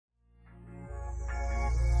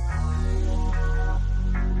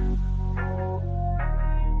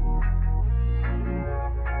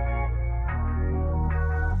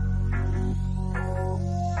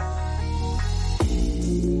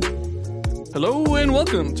Hello and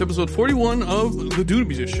welcome to episode 41 of The Dude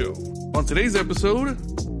Music Show. On today's episode,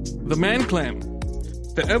 the Man Clan.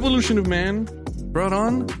 The evolution of man brought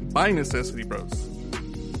on by necessity, bros.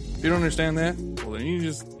 If you don't understand that, well then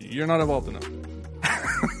you're not evolved enough.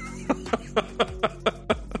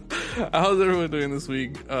 How's everyone doing this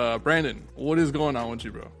week? Brandon, what is going on with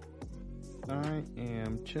you, bro? I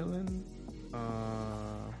am chilling.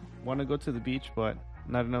 Want to go to the beach, but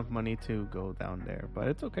not enough money to go down there. But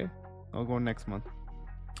it's okay. I'll go next month.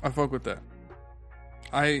 I fuck with that.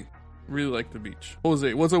 I really like the beach.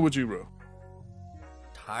 Jose, what's up with you, bro?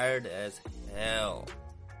 Tired as hell.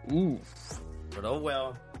 Oof. But oh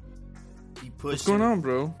well. Keep pushing. What's going on,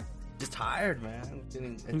 bro? Just tired, man.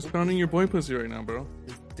 Who's pounding your boy pussy right now, bro?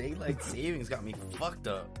 This daylight savings got me fucked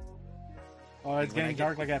up. Oh, it's getting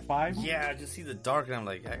dark like at 5? Yeah, I just see the dark and I'm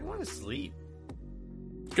like, I want to sleep.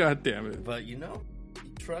 God damn it. But you know,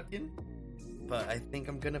 keep trucking. But I think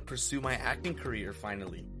I'm gonna pursue my acting career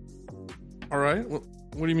finally. Alright, what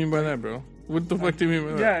do you mean by that, bro? What the fuck do you mean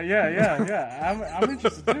by that? Yeah. I'm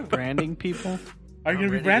interested too. Branding people? Are you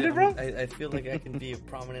gonna be branded, bro? I feel like I can be a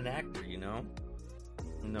prominent actor, you know?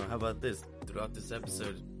 How about this? Throughout this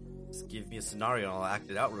episode, just give me a scenario and I'll act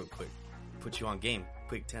it out real quick. Put you on game.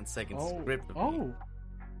 Quick 10-second script of me.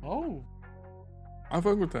 Oh. I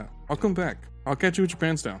fuck with that. I'll come back. I'll catch you with your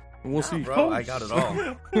pants down. And we'll see. Bro, I got it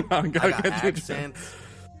all. I got accents.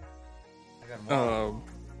 I got them all.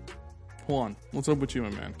 Juan, what's up with you,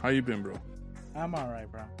 my man? How you been, bro? I'm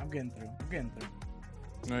alright, bro. I'm getting through.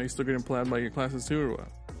 You still getting plaid by your classes too, or what?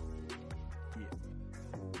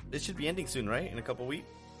 This should be ending soon, right? In a couple weeks?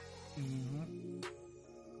 Mm-hmm.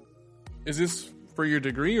 Is this for your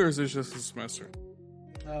degree, or is this just a semester?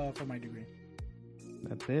 For my degree.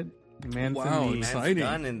 That's it. Man's Wow, in the exciting.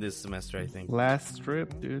 Man's done in this semester, I think. last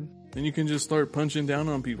strip, dude. Then you can just start punching down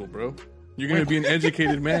on people, bro. You're gonna be an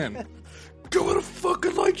educated man. Go to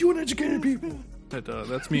fucking like you uneducated people.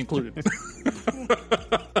 That's me included.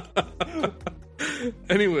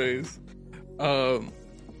 Anyways, I'm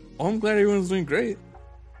glad everyone's doing great.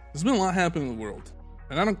 There's been a lot happening in the world,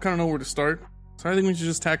 and I don't kind of know where to start. So I think we should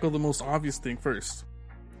just tackle the most obvious thing first: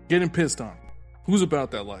 getting pissed on. Who's about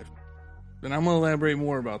that life? Then I'm gonna elaborate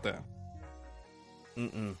more about that.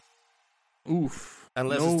 Mm-mm. Oof.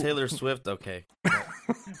 Unless it's Taylor Swift, okay.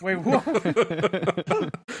 Wait, what?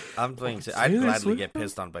 I'm playing. I'd gladly get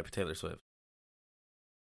pissed on by Taylor Swift.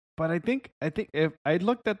 But I think if I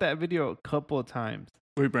looked at that video a couple of times.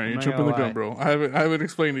 Wait, Brian, you're Not jumping the gonna gun, bro. I haven't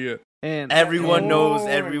explained it yet. And Everyone knows. Oh,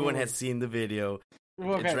 Everyone oh. has seen the video.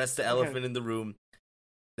 Okay, Address the elephant in the room.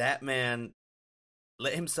 That man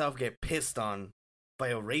let himself get pissed on by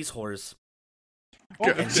a racehorse,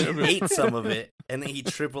 God and he damn it. ate some of it, and then he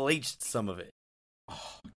Triple H'd some of it.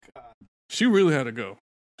 Oh, God. She really had to go.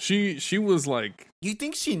 She was like, You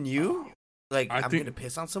think she knew? Like, I I'm think- gonna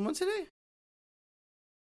piss on someone today?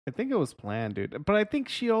 I think it was planned, dude. But I think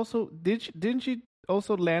she also didn't she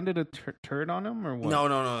also landed a turd on him or what? No.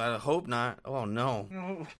 I hope not. Oh no.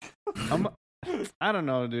 I don't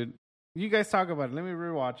know, dude. You guys talk about it. Let me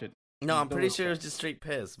rewatch it. No, I'm pretty sure it was just straight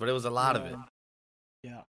piss, but it was a lot of it.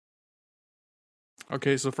 Yeah.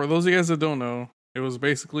 okay, so for those of you guys that don't know, it was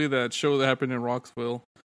basically that show that happened in Rocksville,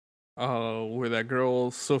 where that girl,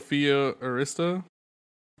 Sophia Arista,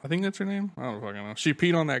 I think that's her name? I don't fucking know. She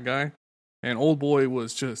peed on that guy, and old boy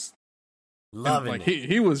was just Loving like it.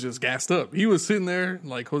 he was just gassed up. He was sitting there,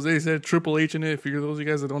 like Jose said, Triple H in it. For those of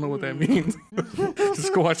you guys that don't know what that means,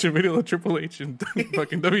 just go watch a video of Triple H and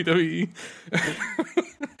fucking WWE.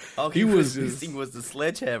 All he he was was just- missing was the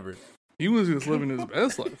sledgehammer. He was just living his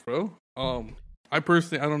best life, bro. I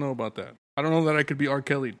personally, I don't know about that. I don't know that I could be R.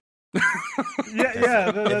 Kelly.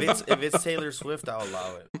 Yeah. If it's Taylor Swift, I'll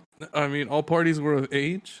allow it. I mean, all parties were of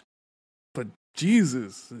age, but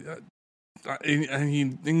Jesus. And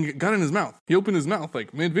he got in his mouth. He opened his mouth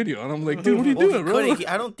like mid video, and I'm like, dude, what are you doing, bro?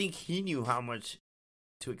 I don't think he knew how much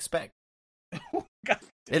to expect. God.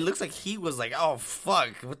 It looks like he was like, "Oh fuck,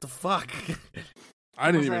 what the fuck."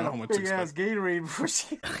 I didn't even know how much to big ass expect. Gatorade before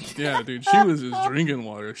she. Yeah, dude, she was just drinking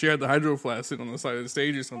water. She had the hydro flask sitting on the side of the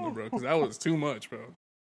stage or something, bro, because that was too much, bro.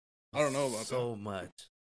 I don't know about so much. that.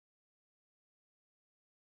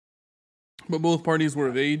 But both parties were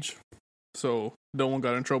of age, so no one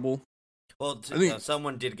got in trouble. Well, I think-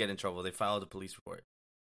 someone did get in trouble. They filed a police report.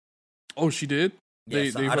 Oh, she did? Yeah,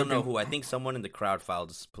 They I don't know fucking- who. I think someone in the crowd filed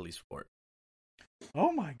a police report.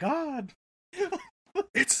 Oh my God.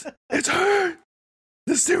 It's her!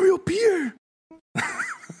 The serial peer!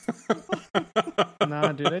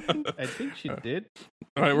 Nah, dude. I think she did.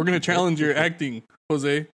 All right, we're gonna challenge your acting,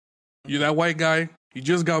 Jose. You're that white guy. You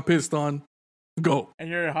just got pissed on. Go. And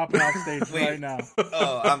you're hopping off stage Wait. right now.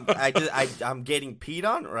 Oh, I'm getting peed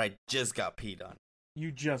on, or I just got peed on.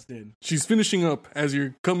 You just did. She's finishing up as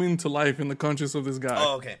you're coming to life in the conscience of this guy.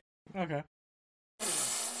 Oh, okay. Okay.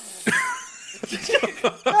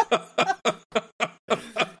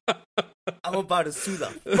 I'm about to sue the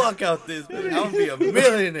fuck out this bitch. I'm gonna be a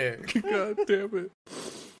millionaire. God damn it.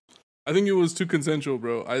 I think it was too consensual,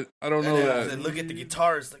 bro. I don't know that. And look at the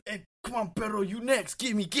guitarist, like, hey, come on, Pedro, you next.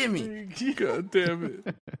 Give me. God damn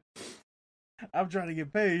it. I'm trying to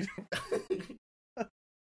get paid.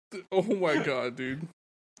 Oh my god, dude.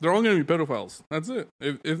 They're all gonna be pedophiles. That's it.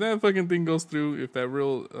 If that fucking thing goes through, if that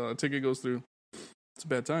real ticket goes through, it's a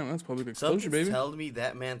bad time. That's public exposure, Something's baby. telling me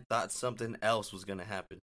that man thought something else was gonna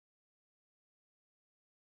happen.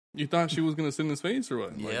 You thought she was gonna sit in his face or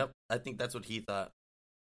what? Like, Yep, I think that's what he thought.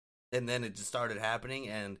 And then it just started happening,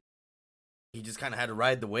 and he just kind of had to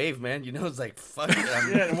ride the wave, man. You know, it's like, fuck it.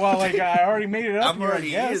 Yeah, well, like, I already made it up I'm here, I already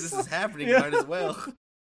here. guess. This is happening. Yeah. Might as well.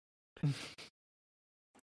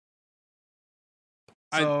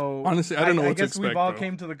 So, honestly, I don't know what to guess expect, we've all bro.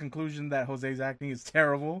 came to the conclusion that Jose's acting is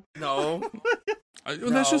terrible. No.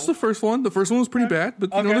 That's just the first one. The first one was pretty bad, but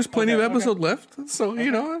you know, Okay, there's plenty okay, of episode left. So,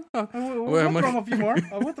 you know. We'll well, throw him a few more.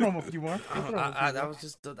 We'll throw him a few more. That was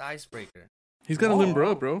just the icebreaker. He's got to limber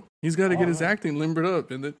up, bro. He's got to get his right. acting limbered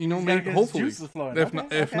up. And, then, you know, He's gotta maybe, get his hopefully. juices flowing. If, Okay,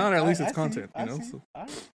 not, if okay. not, at least I it's see, content, I you know? see. So.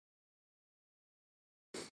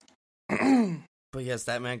 Alright. But yes,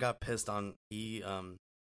 that man got pissed on. He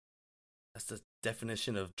that's the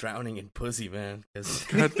definition of drowning in pussy, man. 'Cause-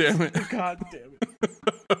 God damn it. God damn it.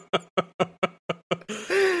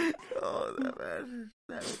 Oh, that man.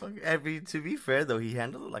 That fucking. I mean, to be fair though, he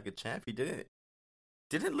handled it like a champ. He didn't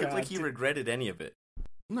look God like he damn. regretted any of it.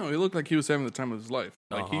 No, he looked like he was having the time of his life.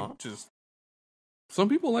 Like, Uh-huh. he just... Some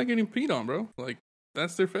people like getting peed on, bro. Like,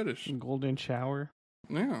 that's their fetish. Golden shower.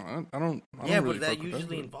 Yeah, I don't Yeah, really but that fuck with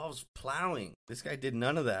usually but- involves plowing. This guy did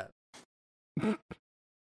none of that. Do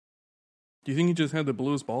you think he just had the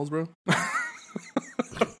bluest balls, bro?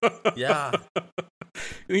 Yeah.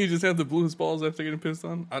 You think he just had the bluest balls after getting pissed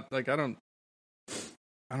on? I don't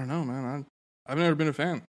know, man. I've never been a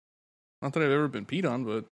fan. Not that I've ever been peed on,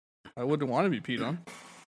 but I wouldn't want to be peed on.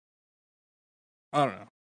 I don't know.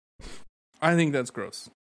 I think that's gross.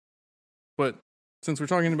 But since we're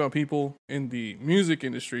talking about people in the music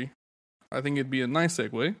industry, I think it'd be a nice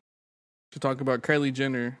segue to talk about Kylie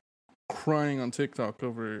Jenner crying on TikTok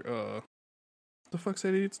over the fuck's that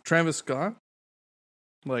idiot? Travis Scott.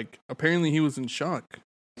 Like, apparently he was in shock.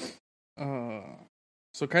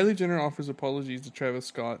 So Kylie Jenner offers apologies to Travis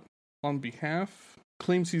Scott on behalf,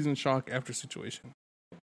 claims he's in shock after situation.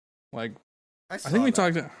 Like, I think we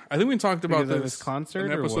talked about Because of this his concert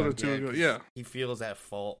an or episode what? or two ago. 'cause Yeah. He feels at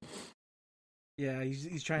fault. Yeah,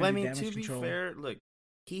 he's trying Well, I to do mean, damage to be control. fair, look,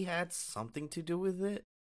 he had something to do with it,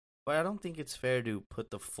 but I don't think it's fair to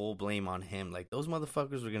put the full blame on him. Like, those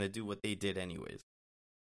motherfuckers were gonna do what they did anyways.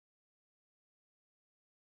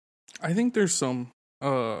 I think there's some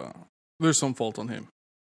fault on him.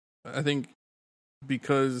 I think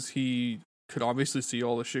because he could obviously see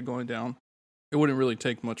all the shit going down, it wouldn't really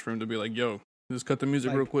take much for him to be like, yo, just cut the music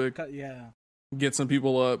Like, real quick, Yeah. get some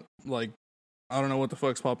people up. Like, I don't know what the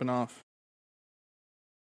fuck's popping off.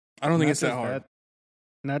 I don't think Not it's that just hard.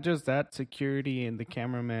 Not just that, security and the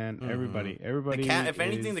cameraman, Mhm. everybody. If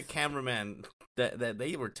anything, the cameraman that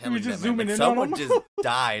they were telling was just that zooming man, like, in on someone him. just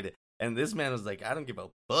died, and this man was like, I don't give a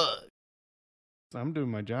fuck. I'm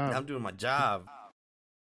doing my job. I'm doing my job.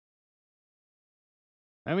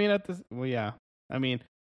 I mean, yeah. I mean,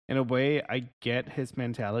 in a way, I get his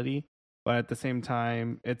mentality, but at the same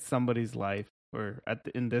time, it's somebody's life, or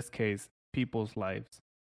in this case, people's lives.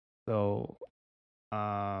 So,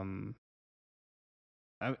 I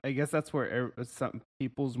guess that's where some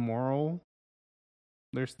people's moral,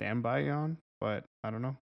 their standby on, but I don't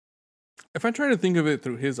know. If I try to think of it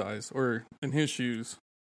through his eyes or in his shoes,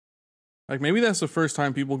 like maybe that's the first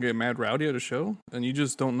time people get mad rowdy at a show and you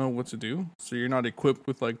just don't know what to do. So you're not equipped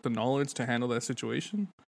with like the knowledge to handle that situation.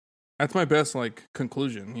 That's my best like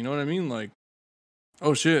conclusion. You know what I mean? Like,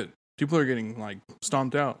 oh shit, people are getting like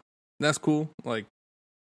stomped out. That's cool. Like,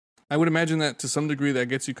 I would imagine that to some degree that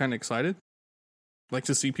gets you kind of excited. Like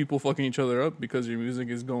to see people fucking each other up because your music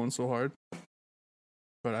is going so hard.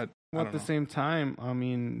 But I Well, don't at the know. same time, I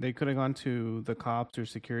mean, they could have gone to the cops or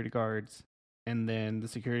security guards, and then the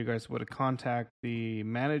security guards would have contacted the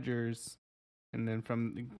managers, and then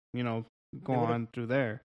from, go on through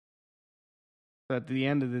there. But at the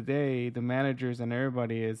end of the day, the managers and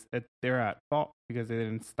everybody they're at fault because they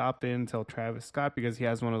didn't stop it until Travis Scott, because he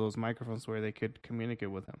has one of those microphones where they could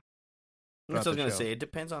communicate with him. I was throughout the gonna show. say it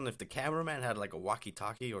depends on if the cameraman had like a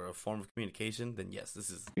walkie-talkie or a form of communication. Then yes, this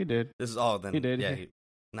is He did. all. Then He did. Yeah, He-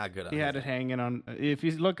 not good. On He had it hanging on. If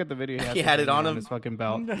you look at the video, He had it hanging on around him? his fucking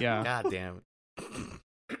belt. Yeah. God damn.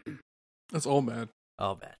 That's all bad.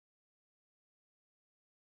 All bad.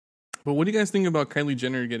 But what do you guys think about Kylie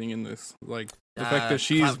Jenner getting in this? Like the fact that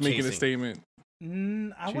she's clout making a chasing. statement. I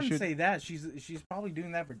She wouldn't should- say that. She's probably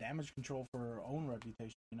doing that for damage control for her own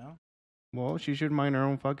reputation. You know? Well, she should mind her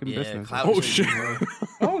own fucking Yeah, business. clout Oh chasing, shit! bro.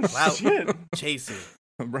 Oh Clout shit! chasing.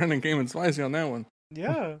 Brandon came in spicy on that one.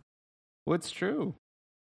 Yeah. What's true?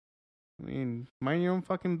 I mean, mind your own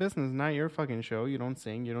fucking business. Not your fucking show. You don't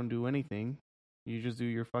sing. You don't do anything. You just do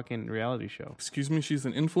your fucking reality show. Excuse me, she's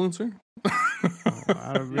an influencer.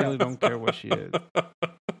 I really don't care what she is.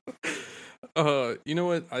 You know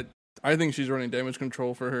what? I think she's running damage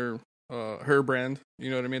control for her brand. You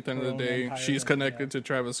know what I mean? At the end Her of the own day, empire, she's yeah. connected to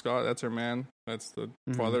Travis Scott. That's her man. That's the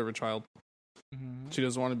Mhm. father of a child. Mhm. She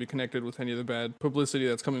doesn't want to be connected with any of the bad publicity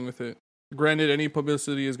that's coming with it. Granted, any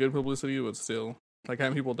publicity is good publicity, but still, like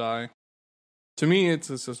having people die. To me, it's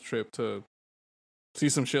just a trip to see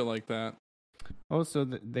some shit like that. Oh, so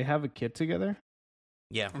they have a kid together?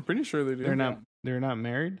 Yeah, I'm pretty sure they do. They're not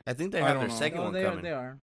married? I think they I have don't their know. second No, one they coming.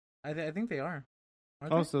 are. I think they are.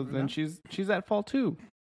 Aren't Oh, they? so Or then no? she's at fault too.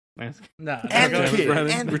 Nice. Nah, And Damn the it, kid,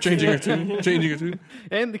 Brandon. and We're the changing her kid. tune. Changing her tune.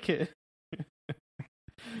 And the kid.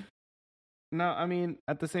 No, I mean,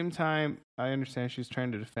 at the same time, I understand she's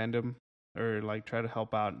trying to defend him or like try to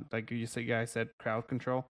help out. Like you say, guys said crowd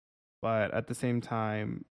control, but at the same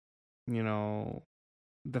time, you know,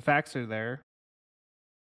 the facts are there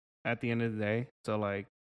at the end of the day. So like,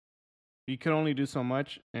 you can only do so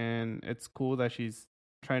much, and it's cool that she's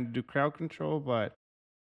trying to do crowd control, but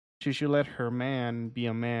she should let her man be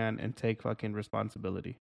a man and take fucking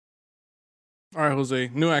responsibility. All right, Jose.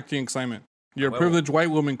 New acting assignment. You're a Well- privileged white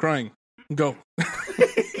woman crying. Go.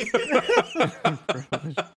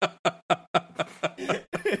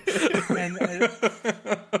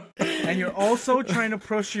 and you're also trying to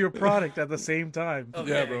push your product at the same time. Oh,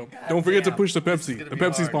 Yeah, man, bro. God Don't forget to damn. push the This is Pepsi. gonna The be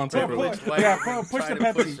Pepsi hard. sponsor, bro. Privileged white Yeah, women push the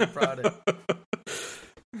trying to Pepsi. the product.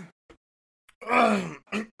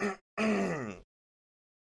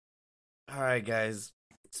 All right, guys.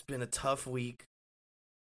 It's been a tough week.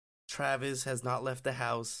 Travis has not left the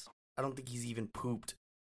house. I don't think he's even pooped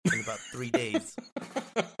in about 3 days.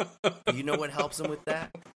 But you know what helps him with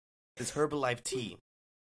that? This Herbalife tea.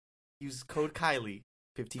 Use code Kylie,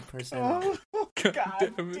 15% off. Oh, God God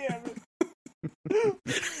damn damn it. it.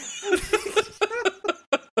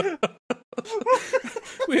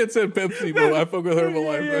 We had said Pepsi, bro. I fuck with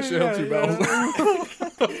Herbalife. That shit helps your bowels.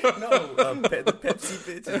 No, the Pepsi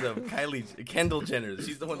bitch is Kylie Kendall Jenner.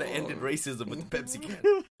 She's the one that ended racism with the Pepsi can.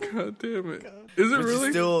 God damn it. Is it Which really?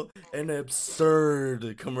 is still an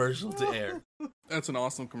absurd commercial to air. That's an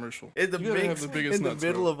awesome commercial. In the You gotta have mix, the biggest in the nuts,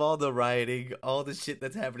 middle bro. of all the rioting, all the shit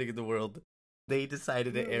that's happening in the world, they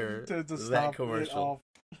decided to air to that stop it commercial. off.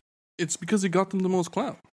 It's because it got them the most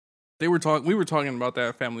clout. We were talking about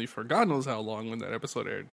that family for God knows how long when that episode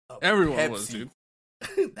aired. Oh, Everyone was, Pepsi.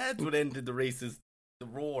 dude. That's what ended the racist, the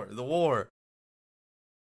war.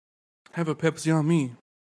 Have a Pepsi on me.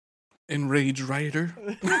 Enraged rioter.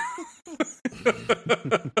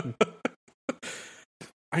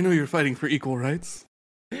 I know you're fighting for equal rights,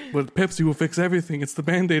 but Pepsi will fix everything. It's the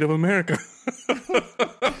Band-Aid of America.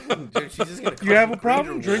 Dude, she's just gonna You have a cause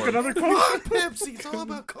problem? greater Drink war. another Coke. Fuck Pepsi. It's all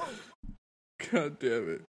about Coke. God damn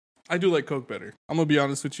it. I do like Coke better. I'm gonna be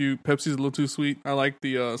honest with you. Pepsi's a little too sweet. I like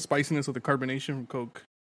the spiciness of the carbonation from Coke.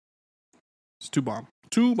 It's too bomb.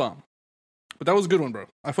 Too bomb. But that was a good one, bro.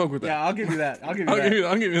 I fuck with that. Yeah, I'll give you that. I'll give you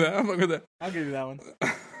I'll that. give you that. I fuck with that. I'll give you that one.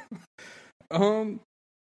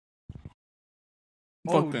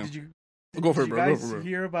 Fuck them. Did you Go for it, did you bro. Go guys for it.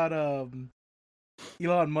 hear about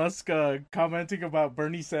Elon Musk commenting about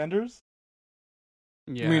Bernie Sanders?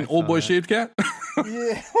 Yeah, You mean I old saw boy that. shaved cat?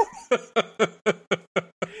 Yeah.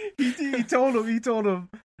 he told him,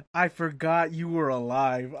 I forgot you were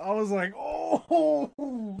alive. I was like,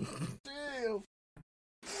 oh, damn.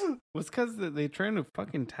 Was because they're trying to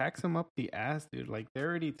fucking tax him up the ass, dude. Like, they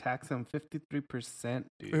already tax him 53%,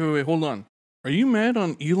 dude. Wait, hold on. Are you mad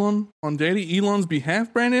on Elon, on Daddy Elon's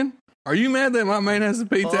behalf, Brandon? Are you mad that my man has to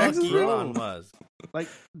pay Fuck taxes, bro? Elon Musk. Like,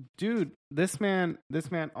 dude, this man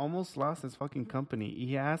almost lost his fucking company.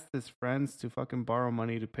 He asked his friends to fucking borrow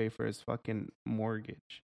money to pay for his fucking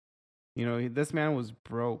mortgage. You know, this man was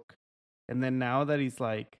broke. And then now that he's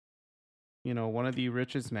like, you know, one of the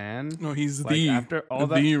richest man, No, he's like, after all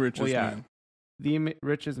that, the richest well, yeah, man. the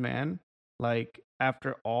richest man, like,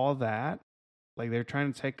 after all that, like, they're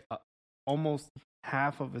trying to take almost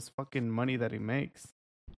half of his fucking money that he makes,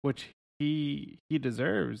 which he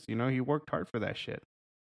deserves. You know, he worked hard for that shit.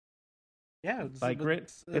 Yeah, Like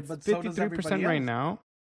it's but so does 53% everybody right else. now.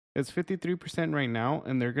 It's 53% right now,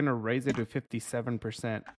 and they're gonna raise it to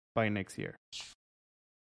 57% by next year.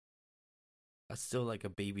 That's still like a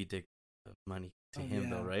baby dick of money to Oh, him, yeah,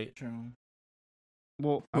 though, right? True.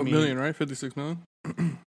 Well, I What mean, million, right? 56 million?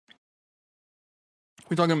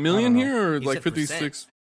 We talking million know. here or He like said percent. 56?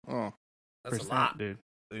 Oh, That's percent, a lot. dude.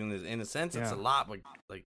 In a sense, that's a Yeah. lot. But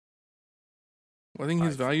like, I think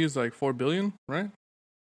his Five. value is like 4 billion, right?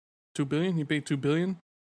 2 billion? He paid 2 billion?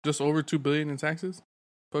 Just over 2 billion in taxes?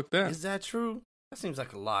 Fuck that. is that true? That seems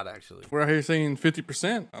like a lot, actually. We're out here saying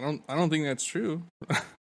 50%. I don't think that's true.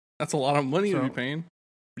 That's a lot of money to be So- paying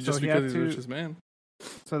so just he because had he's the to- richest man.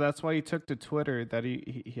 So that's why he took to Twitter that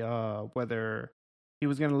he whether he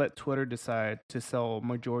was gonna let Twitter decide to sell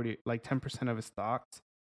majority, like 10% of his stocks,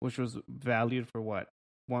 which was valued for what,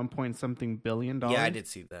 1 point something billion dollars. Yeah, I did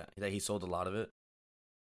see that. That he sold a lot of it.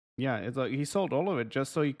 Yeah, it's like he sold all of it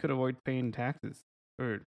just so he could avoid paying taxes.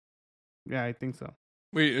 Or, yeah, I think so.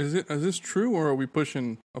 Wait, is this true or are we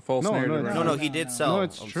pushing a false No, narrative? no, right No, now? no, he did sell. No,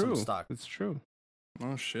 it's some true. stock. It's true.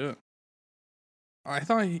 Oh shit! I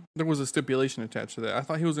thought there was a stipulation attached to that. I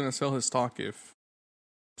thought he was going to sell his stock if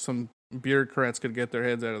some bureaucrats could get their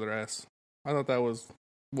heads out of their ass. I thought that was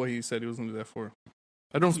what he said he was going to do that for.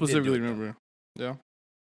 I don't He did do specifically it, though. remember. Yeah.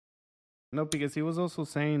 No, because he was also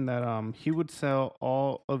saying that he would sell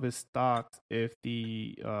all of his stocks if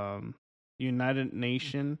the United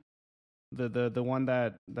Nation, the one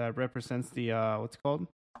that represents the what's it called,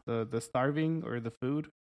 the starving or the food,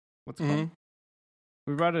 what's it called? Mhm.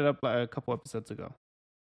 We brought it up like a couple episodes ago.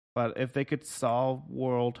 But if they could solve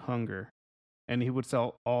world hunger, and he would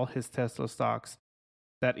sell all his Tesla stocks,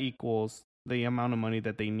 that equals the amount of money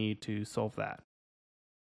that they need to solve that.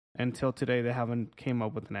 Until today, they haven't came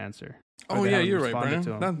up with an answer. Or Oh they yeah, haven't you're right, responded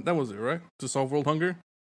Brandon. to him. That was it, right? To solve world hunger.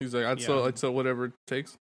 He's like, I'd Yeah. sell whatever it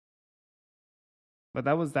takes. But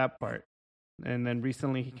that was that part. And then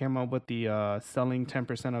recently he came up with the selling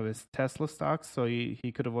 10% of his Tesla stocks, so he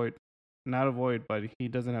could not avoid, but he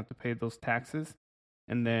doesn't have to pay those taxes.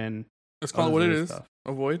 And then Let's call it all what this it other is. stuff.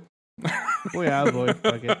 Avoid. Well, yeah, avoid,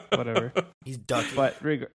 fuck it, whatever. He's ducking. But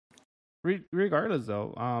regardless,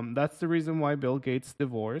 though, that's the reason why Bill Gates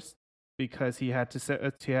divorced, because he had to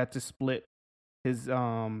split his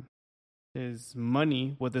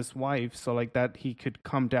money with his wife, so like that he could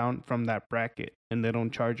come down from that bracket, and they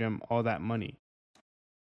don't charge him all that money.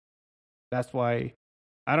 That's why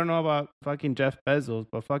I don't know about fucking Jeff Bezos,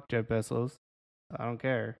 but fuck Jeff Bezos, I don't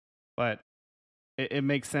care. But it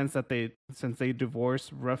makes sense that since they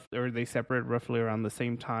divorced they separate roughly around the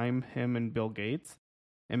same time, him and Bill Gates,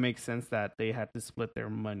 it makes sense that they had to split their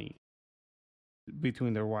money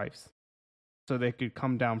between their wives, so they could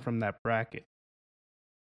come down from that bracket.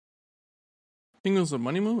 Think it was a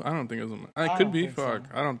money move? I don't think it was. It I could don't be. think so. Fuck.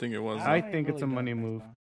 I don't think it was. I don't think it's a really money don't think move.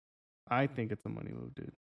 so. I think it's a money move,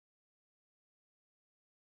 dude.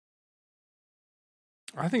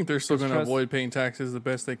 I think they're still Just going to trust- avoid paying taxes the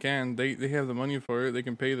best they can. They have the money for it. They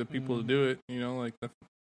can pay the people to do Mhm. it. You know, like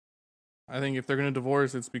I think if they're going to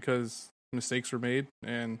divorce, it's because mistakes were made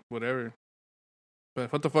and whatever.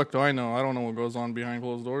 But what the fuck do I know? I don't know what goes on behind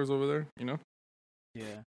closed doors over there. You know,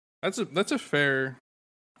 Yeah. that's a fair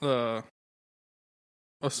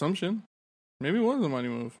assumption. Maybe it was a money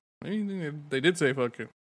move. Maybe they did say fuck it.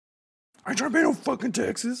 I ain't trying to pay no fucking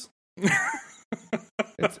taxes.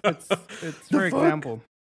 It's The for fuck? example.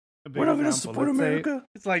 a big We're not going to example. support Let's say- America.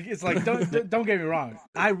 It's like don't get me wrong.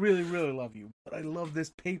 I really love you, but I love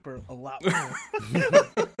this paper a lot more.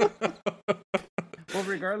 Well,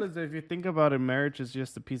 regardless, if you think about it, marriage is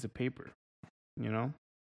just a piece of paper, you know.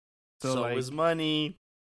 so like, is money.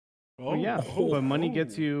 well, yeah, but money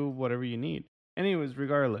gets you whatever you need. Anyways,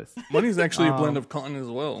 regardless, Money's actually a blend Um, of cotton as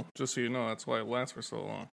well. Just so you know, that's why it lasts for so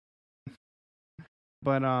long.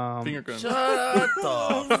 but Finger guns. Shut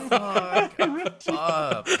the fuck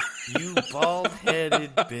up, you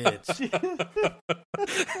bald-headed bitch.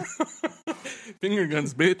 Finger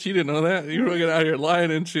guns, bitch. You didn't know that? You were out here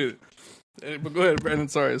lying and shit. But go ahead, Brandon.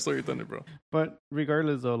 Sorry, I stole your thunder, bro. But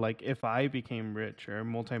regardless, though, like if I became rich or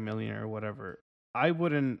multimillionaire or whatever, I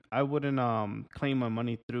wouldn't claim my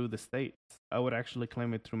money through the States. I would actually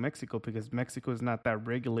claim it through Mexico, because Mexico is not that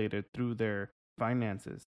regulated through their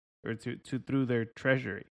finances or through their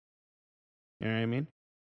treasury. You know what I mean?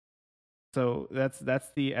 So that's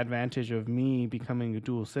the advantage of me becoming a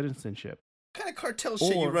dual citizenship. What kind of cartel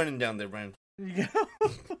shit you Or- running down there, Brian? Yeah.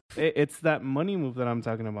 It's that money move that I'm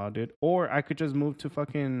talking about, dude. Or I could just move to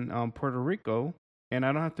fucking Puerto Rico and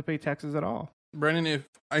I don't have to pay taxes at all. Brandon, if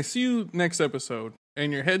I see you next episode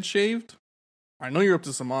and your head shaved, I know you're up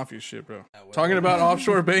to some mafia shit, bro. Talking about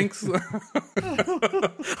offshore banks.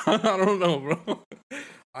 I don't know, bro.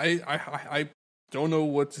 I don't know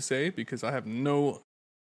what to say because I have no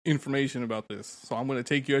information about this. So I'm gonna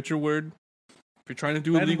take you at your word. If you're trying to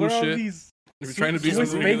do illegal shit, if you're trying to do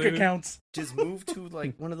Swiss some bank accounts, just move to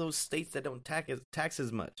like one of those states that don't tax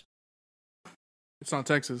as much. it's not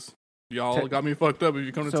Texas. Y'all got me fucked up. If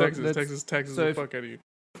you come to Texas, Texas taxes the fuck out of you.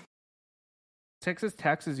 Texas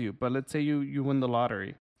taxes you, but let's say you win the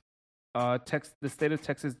lottery. The state of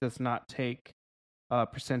Texas does not take a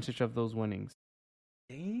percentage of those winnings.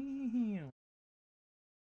 damn.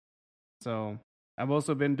 So I've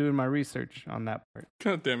also been doing my research on that part.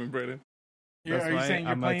 God damn it, Brandon. That's Are you why saying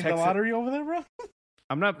you're I'm a playing the Texas- lottery over there, bro?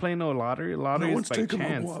 I'm not playing no lottery. Lottery one's is by taking my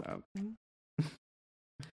chance. guap.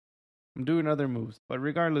 I'm doing other moves, but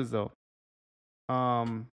regardless, though,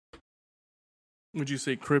 Would you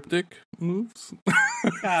say cryptic moves?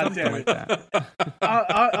 God damn like it.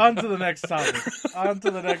 that. On to the next topic. On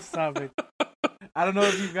to the next topic. I don't know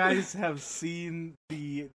if you guys have seen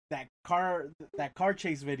that car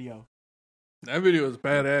chase video. That video is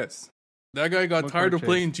badass. That guy got What tired car of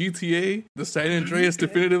playing GTA, the San Andreas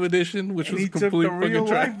Definitive Edition, which And was he a took complete the real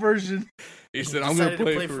fucking life trash. version. He said, "I'm gonna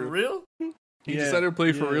Decided play, to for real." real. He Yeah, decided to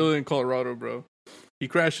play for yeah. real in Colorado, bro. He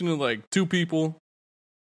crashed into like 2 people,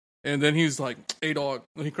 and then he's like, "Hey, dog."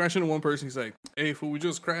 He crashed into one person. He's like, "Hey, fool, we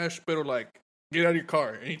just crashed, better like get out of your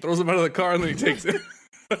car." And he throws him out of the car, and then he takes it.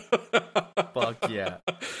 Fuck yeah.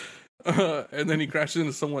 And then he crashes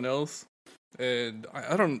into someone else, and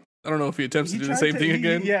I don't know if he attempts to do the tried same thing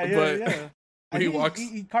again. Yeah. But I he think walks.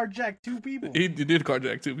 He carjacked 2 people. He did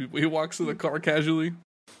carjack 2 people. He walks to the car casually,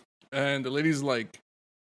 and the lady's like,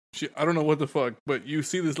 I don't know what the fuck, but you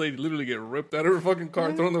see this lady literally get ripped out of her fucking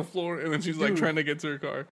car, thrown on the floor, and then she's like Dude. trying to get to her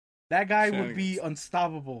car. That guy would be Shenanigans.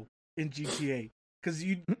 unstoppable in GTA. Because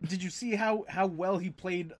did you see how well he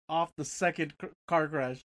played off the second car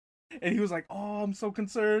crash? And he was like, "Oh, I'm so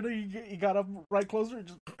concerned." He got up right closer and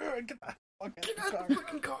just get the fuck Get out out of the the car.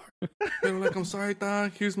 fucking car. They were like, "I'm sorry,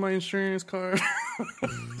 doc. Here's my insurance card."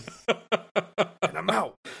 And I'm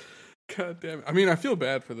out. God damn it. I mean, I feel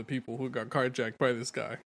bad for the people who got carjacked by this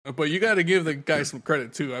guy. But you got to give the guy some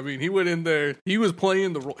credit, too. I mean, he went in there. He was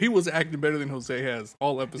playing the role. He was acting better than Jose has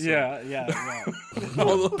all episode. Yeah.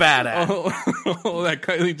 All, Badass. all that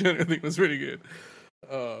Kylie Jenner thing was pretty good.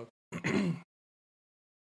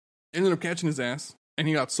 Ended up catching his ass. And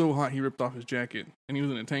he got so hot, he ripped off his jacket. And he was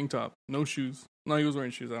in a tank top. No shoes. No, he was wearing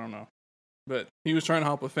shoes. I don't know. But he was trying to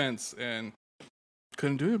hop a fence and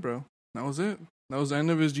couldn't do it, bro. That was it. That was the end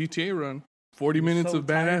of his GTA run. 40 minutes So of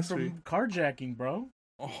tired badassery. from carjacking, bro.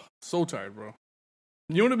 Oh, so tired, bro.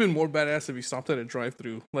 You would have been more badass if he stopped at a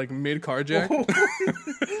drive-thru, like mid carjack.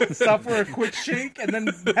 Stop for a quick shake and then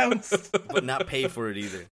bounced. But not pay for it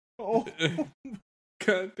either. Oh.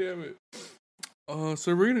 God damn it.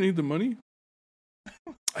 So we're gonna need the money.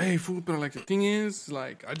 Hey, fool, but like the thing is,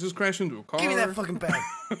 like, I just crashed into a car. Give me that fucking bag.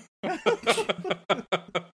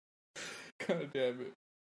 God damn it,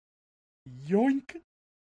 Yoink.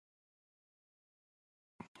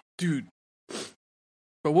 dude.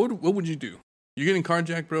 But what would you do? You're getting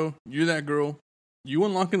carjacked, bro. You're that girl. You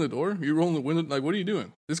unlocking the door? You rolling the window? Like, what are you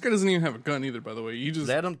doing? This guy doesn't even have a gun either, by the way. You just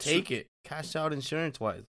Let him take it. Cash out insurance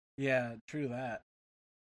wise. Yeah, true that.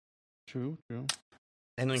 True.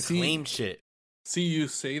 And then See- claim shit. See, you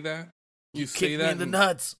say that. You say Kick that me in the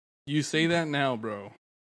nuts. You say that now, bro.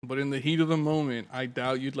 But in the heat of the moment, I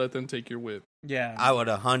doubt you'd let them take your whip. Yeah. I would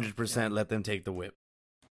 100% let them take the whip.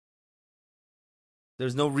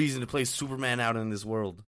 There's no reason to play Superman out in this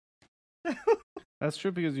world. That's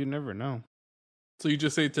true because you never know. So you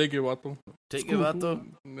just say, take it, Vato. Take it, vato.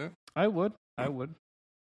 Yeah. I would.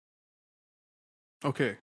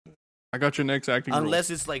 Okay. I got your next acting role. Unless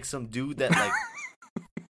it's like some dude that like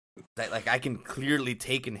that like I can clearly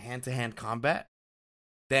take in hand-to-hand combat,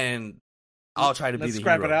 then I'll try to be Let's the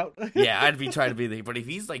scrap hero. it out. Yeah, I'd be trying to be the. But if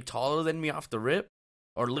he's like taller than me off the rip,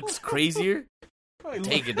 or looks crazier,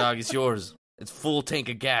 take it, dog. It's yours. It's full tank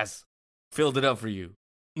of gas. Filled it up for you.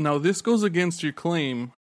 Now, this goes against your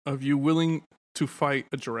claim of you willing to fight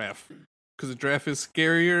a giraffe. Because a giraffe is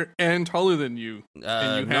scarier and taller than you. And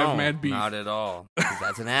you have No, mad beef. not at all. 'Cause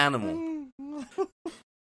that's an animal,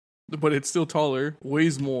 But it's still taller,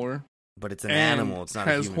 weighs more. but it's an and animal. It's not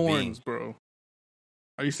has a human horns, being. bro.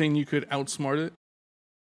 Are you saying you could outsmart it?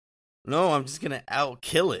 No, I'm just gonna out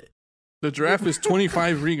kill it. The giraffe is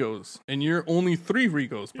 25 Rigos, and you're only 3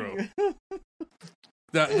 Rigos, bro.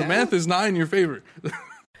 The math is not in your favor.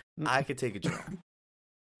 I could take a giraffe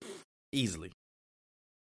easily.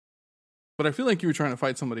 But I feel like you were trying to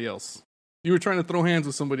fight somebody else. You were trying to throw hands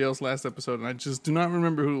with somebody else last episode, and I just do not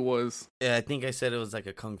remember who it was. Yeah, I think I said it was like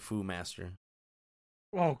a kung fu master.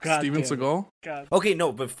 Oh God, Steven Seagal? God. Okay,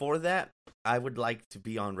 no, before that, I would like to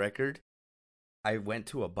be on record. I went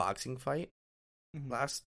to a boxing fight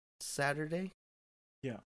last Saturday.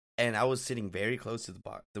 Yeah. And I was sitting very close to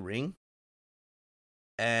the ring.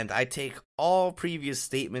 And I take all previous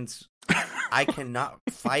statements. I cannot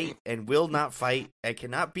fight and will not fight. I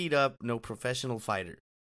cannot beat up no professional fighter.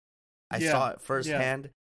 I saw it firsthand.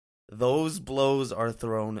 Those blows are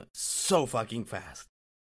thrown so fucking fast.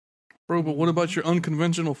 Bro, but what about your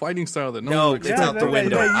unconventional fighting style that No, one it's out the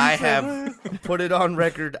window. you I said have put it on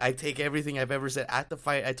record. I take everything I've ever said. At the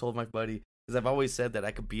fight, I told my buddy, because I've always said that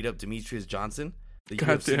I could beat up Demetrius Johnson, the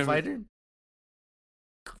UFC fighter.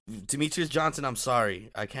 Demetrius Johnson, I'm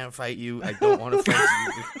sorry. I can't fight you. I don't want to fight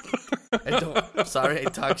you. I'm sorry I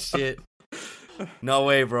talk shit. No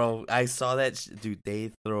way, bro. I saw that. Dude,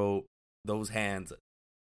 they throw those hands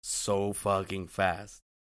so fucking fast.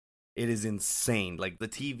 It is insane. Like, the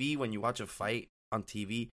TV, when you watch a fight on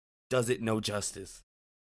TV, does it no justice.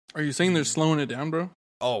 Are you saying they're slowing it down, bro?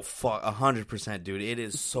 Oh, fuck. 100%, dude. It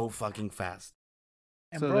is so fucking fast.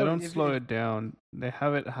 So they don't slow it down. They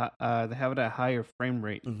have it. They have it at higher frame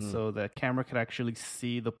rate, so the camera could actually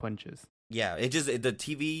see the punches. Yeah, the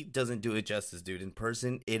TV doesn't do it justice, dude. In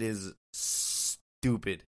person, it is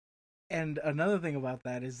stupid. And another thing about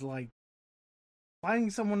that is, like, fighting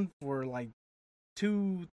someone for like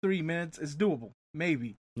 2-3 minutes is doable,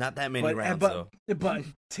 maybe. Not that many rounds, though. But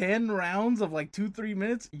 10 rounds of like 2-3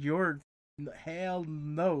 minutes, you're hell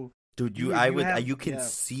no. Dude, you can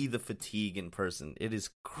see the fatigue in person. It is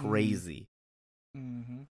crazy.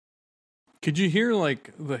 Mm-hmm. Could you hear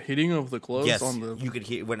like the hitting of the gloves? Yes, on the... you could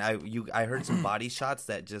hear when I heard some body shots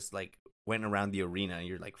that just like went around the arena, and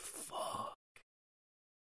you're like, fuck.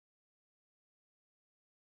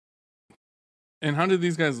 And how did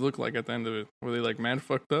these guys look like at the end of it? Were they like mad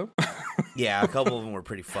fucked up? Yeah, a couple of them were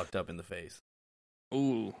pretty fucked up in the face.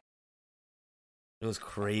 Ooh, it was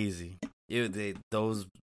crazy.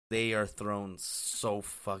 They are thrown so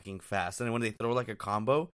fucking fast, and when they throw like a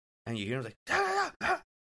combo, and you hear them like, ah, ah,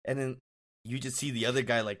 and then you just see the other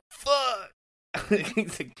guy like, fuck.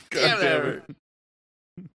 He's like, God damn it.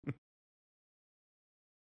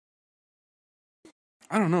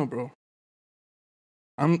 I don't know, bro.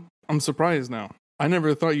 I'm surprised now. I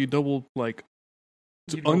never thought you doubled like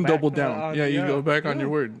undoubled down. You go back on your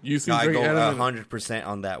word. You seem I very go adamant. 100%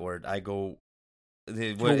 on that word. I go.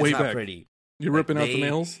 It's way not back. Pretty. You're ripping out the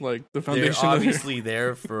nails, like the foundation. They're obviously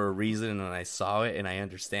there for a reason, and I saw it, and I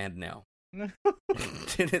understand now.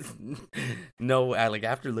 No, like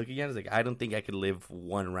after looking at it, like I don't think I could live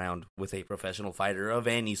one round with a professional fighter of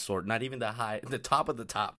any sort, not even the top of the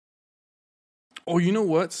top. Oh, you know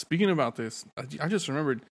what? Speaking about this, I just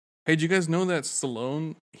remembered. Hey, did you guys know that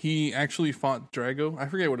Stallone, he actually fought Drago? I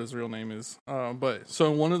forget what his real name is. But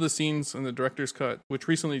so in one of the scenes in the director's cut, which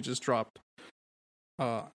recently just dropped,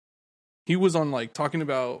 he was on like talking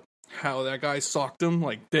about how that guy socked him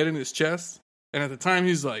like dead in his chest, and at the time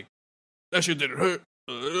he's like, "That shit didn't hurt."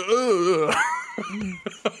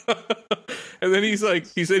 And then he said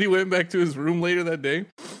he went back to his room later that day,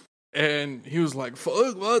 and he was like,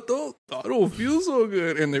 "Fuck, I don't feel so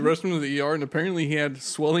good." And they rushed him to the ER, and apparently he had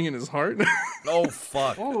swelling in his heart. Oh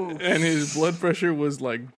fuck! And his blood pressure was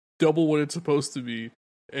like double what it's supposed to be.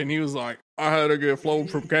 And he was like, "I had to get flown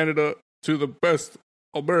from Canada to the best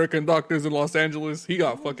American doctors in Los Angeles." He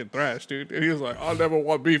got fucking thrashed, dude. And he was like, "I'll never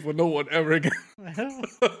want beef with no one ever again."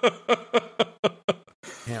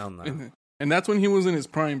 Hell no. And that's when he was in his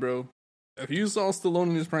prime, bro. If you saw Stallone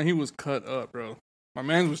in his prime, he was cut up, bro. My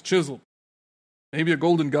man was chiseled. Maybe a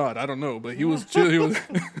golden god, I don't know, but he was he was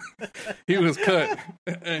he was cut,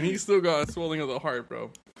 and he still got a swelling of the heart,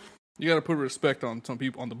 bro. You got to put respect on some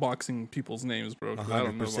people, on the boxing people's names, bro. 'Cause I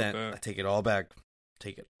don't know about that. I take it all back.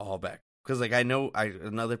 Because like I know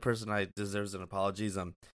another person I deserves an apology. I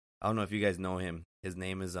don't know if you guys know him. His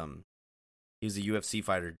name is he was a UFC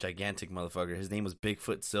fighter, gigantic motherfucker. His name was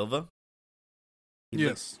Bigfoot Silva. He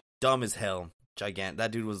looked dumb as hell. Gigantic.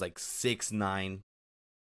 That dude was like 6'9",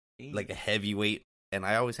 like a heavyweight. And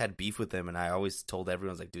I always had beef with him, and I always told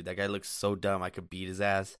everyone, I was like, dude, that guy looks so dumb. I could beat his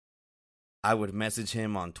ass. I would message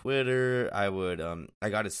him on Twitter. I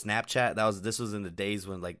got his Snapchat. This was in the days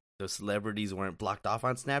when like the celebrities weren't blocked off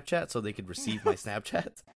on Snapchat, so they could receive my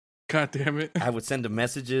Snapchats. God damn it! I would send him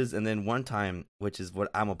messages, and then one time, which is what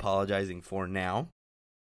I'm apologizing for now,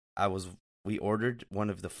 we ordered one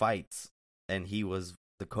of the fights, and he was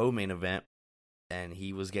the co-main event, and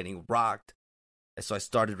he was getting rocked. And so I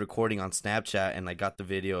started recording on Snapchat, and I got the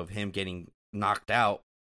video of him getting knocked out.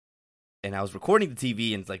 and I was recording the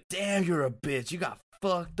TV, and it's like, damn, you're a bitch. You got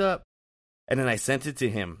fucked up. And then I sent it to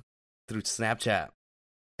him through Snapchat.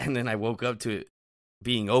 And then I woke up to it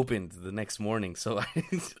being opened the next morning. So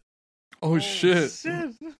Oh, shit.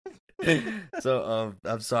 So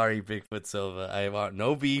I'm sorry, Bigfoot Silva. I want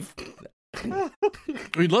no beef.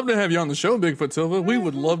 We'd love to have you on the show, Bigfoot Silva. We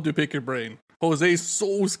would love to pick your brain. Jose's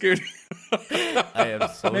so scared. I am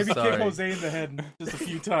so Maybe sorry. kick Jose in the head just a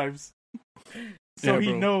few times. So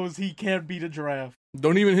he knows he can't beat a giraffe.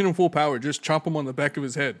 Don't even hit him full power. Just chop him on the back of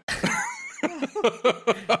his head.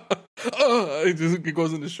 It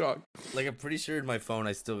goes into shock. Like, I'm pretty sure in my phone,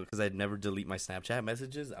 I still, because I'd never delete my Snapchat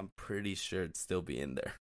messages, I'm pretty sure it'd still be in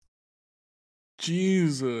there.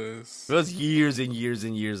 Jesus. It was years and years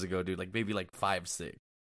and years ago, dude. Like, maybe like 5, 6.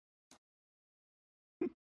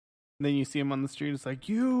 Then you see him on the street. It's like,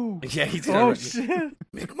 you. Yeah, he's Oh, shit.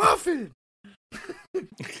 McMuffin.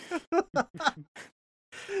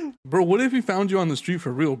 Bro, what if he found you on the street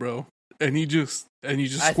for real, bro? And he just I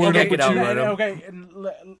squared think up with I you? could outrun him. Okay, and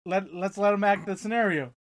let's let him act the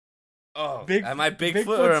scenario. Oh, am I Bigfoot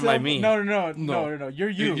or am Silva, I me? No. You're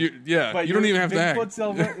you. Yeah, But you don't even have to Bigfoot act.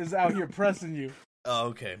 Silva is out here pressing you. Oh,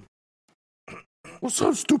 okay. What's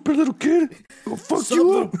up, stupid little kid? Go fuck What's up, you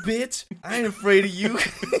little up. bitch? I ain't afraid of you.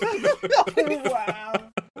 Wow.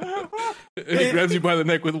 And he grabs you by the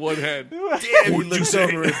neck with one hand. Damn, he What'd you looks say?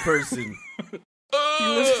 over in person. He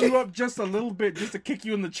lifts you up just a little bit, just to kick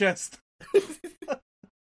you in the chest.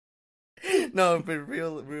 No, but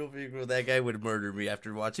real big, that guy would murder me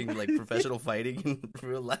after watching like professional fighting in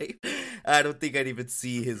real life. I don't think I'd even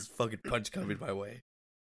see his fucking punch coming my way.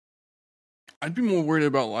 I'd be more worried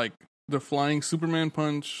about like the flying Superman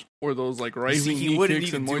punch or those like You rising see, he knee wouldn't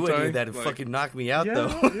kicks in even Muay do Thai. any of that and Like, fucking knock me out, Yeah,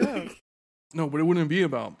 though. yeah. no, but it wouldn't be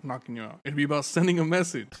about knocking you out. It'd be about sending a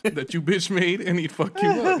message that you bitch made and he'd fuck you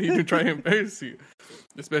up. He'd try to embarrass you.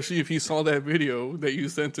 Especially if he saw that video that you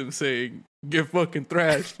sent him saying, "Get fucking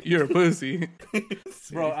thrashed, you're a pussy."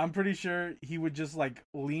 Bro, I'm pretty sure he would just like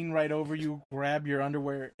lean right over you, grab your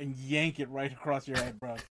underwear, and yank it right across your head,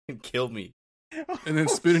 bro. And kill me. And then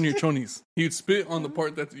spit in your chonies. He'd spit on the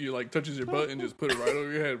part that you like touches your butt and just put it right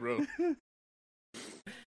over your head, bro.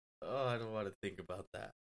 Oh, I don't want to think about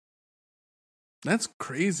that. That's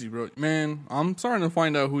crazy, bro. Man, I'm starting to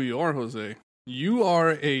find out who you are, Jose. You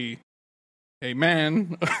are a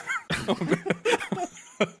man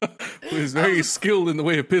who is very skilled in the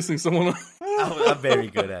way of pissing someone off. I'm very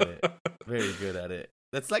good at it. Very good at it.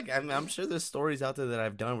 That's like, I'm sure there's stories out there that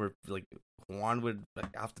I've done where like Juan would,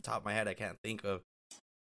 like, off the top of my head, I can't think of.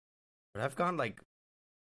 But I've gone like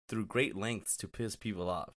through great lengths to piss people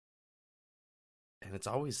off. And it's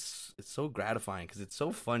so gratifying because it's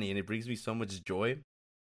so funny and it brings me so much joy.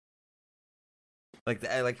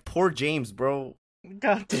 Like poor James, bro.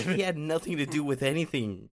 God damn it. He had nothing to do with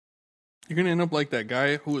anything. You're gonna end up like that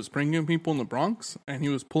guy who was pranking people in the Bronx, and he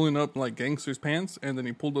was pulling up like gangsters' pants, and then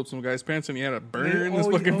he pulled up some guy's pants, and he had a burn in his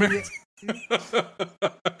fucking pants.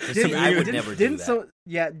 See, I would never do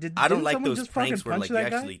that. I don't like those pranks where like you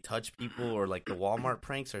actually touch people, or like the Walmart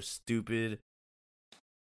pranks are stupid.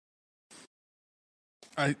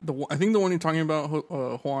 I think the one you're talking about,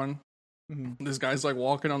 Juan. Mm-hmm. This guy's like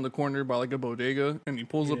walking on the corner by like a bodega, and he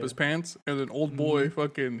pulls up his pants, and then old boy,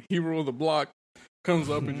 fucking hero of the block, comes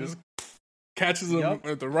up and just catches him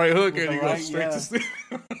at the right hook, and he goes straight to sleep.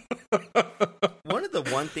 One of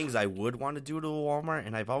the things I would want to do to a Walmart,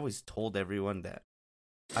 and I've always told everyone that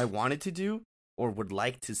I wanted to do or would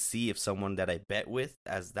like to see if someone that I bet with,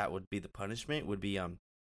 as that would be the punishment, would be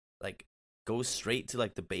like go straight to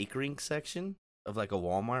like the bakery section of like a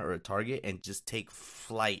Walmart or a Target and just take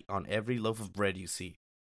flight on every loaf of bread you see,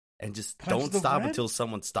 and just don't stop until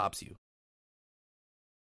someone stops you.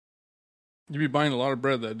 You'd be buying a lot of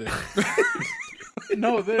bread that day.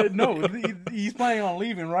 No, he's planning on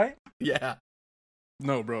leaving, right? Yeah.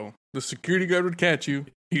 No, bro. The security guard would catch you.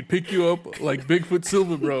 He'd pick you up like Bigfoot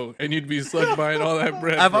Silva, bro, and you'd be stuck buying all that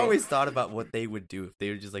bread. I've bro. always thought about what they would do if they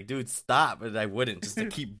were just like, dude, stop, and I wouldn't, just to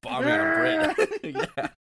keep bombing on bread. Yeah.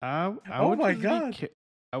 Oh my god!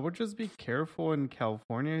 I would just be careful in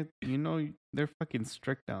California. You know, they're fucking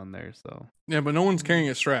strict down there. So yeah, but no one's carrying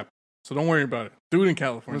a strap, so don't worry about it. Do it in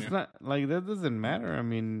California. it's not like that. Doesn't matter. I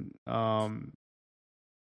mean, The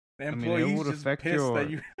it employees would just affect pissed your- that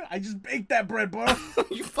you. I just baked that bread, bro.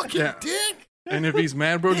 You fucking dick. And if he's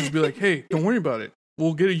mad, bro, just be like, "Hey, don't worry about it.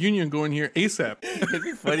 We'll get a union going here ASAP." It'd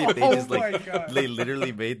be funny if they Oh just my like God. they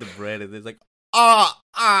literally made the bread and they're like,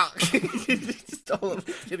 just all of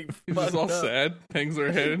us getting He's fucked just all up. sad, hangs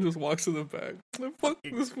her head, and just walks to the back. Like, fuck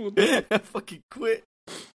this fool. Fucking quit.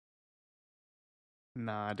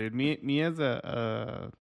 nah, dude. Me as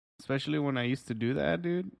a especially when I used to do that,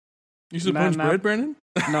 dude. You should punch bread, Brandon?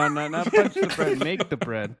 No, not punch the bread. Make the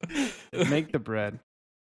bread. Make the bread.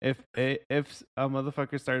 If a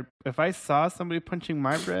motherfucker started, if I saw somebody punching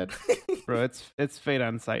my bread, bro, it's fate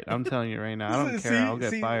on sight. I'm telling you right now. I don't care. I'll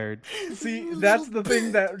get fired. See, that's the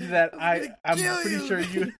thing that I'm pretty sure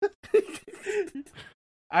you.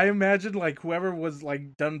 I imagine like whoever was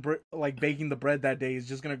like done like baking the bread that day is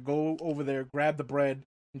just gonna go over there, grab the bread,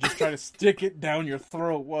 and just try to stick it down your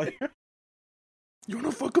throat while you're. You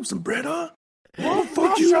wanna fuck up some bread, huh? I'll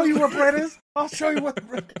show you what bread is. I'll show you what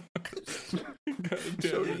bread.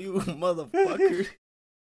 Show you, motherfucker.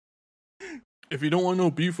 If you don't want no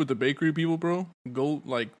beef with the bakery people, bro, go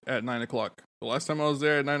like at 9 o'clock. The last time I was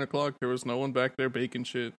there at 9 o'clock, there was no one back there baking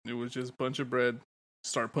shit. It was just a bunch of bread.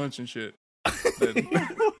 Start punching shit.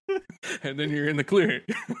 And then you're in the clear.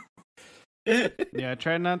 Yeah,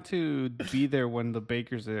 try not to be there when the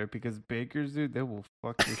bakers are there, because bakers, dude, they will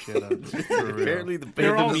fuck your shit up. Apparently,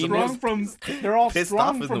 they're all strong from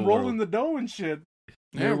rolling the dough and shit.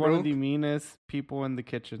 They're one of the meanest people in the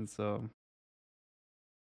kitchen, so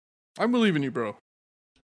I believe in you, bro.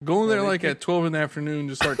 Go in there like at 12 in the afternoon,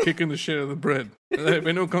 just start kicking the shit out of the bread. And then if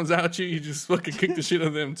anyone comes at you, you just fucking kick the shit out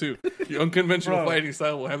of them too. Your unconventional fighting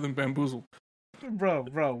style will have them bamboozled. Bro,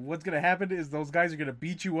 what's gonna happen is those guys are gonna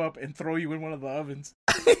beat you up and throw you in one of the ovens.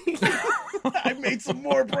 I made some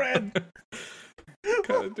more bread.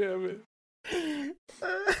 God damn it.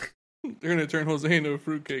 They're gonna turn Jose into a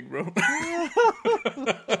fruitcake, bro.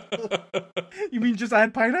 You mean just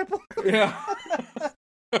add pineapple? Yeah.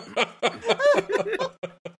 God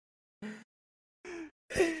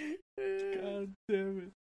damn it.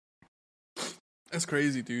 That's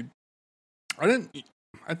crazy, dude.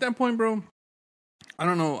 At that point, bro, I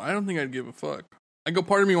don't know. I don't think I'd give a fuck. Like, a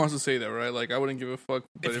part of me wants to say that, right? Like, I wouldn't give a fuck.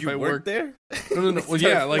 But if I worked there? No. Well,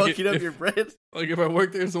 yeah, like, fucking up your bread? Like, if I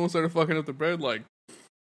worked there and someone started fucking up the bread, like,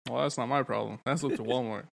 well, that's not my problem. That's up to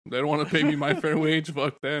Walmart. They don't want to pay me my fair wage.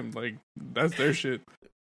 Fuck them. Like, that's their shit.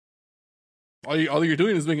 All you're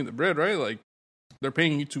doing is making the bread, right? Like, they're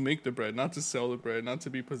paying you to make the bread, not to sell the bread, not to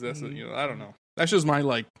be possessive. You know, I don't know. That's just my,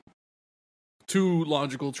 like, too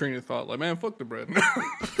logical train of thought. Like, man, fuck the bread.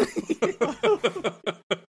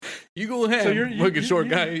 You go ahead, so you're fucking short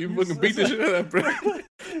guy. You fucking beat the shit out of that bread.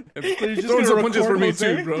 And throw some punches for me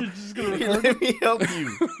too, bro. Let me help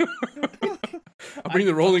you. I'll bring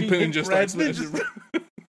the rolling pin and just start smashing.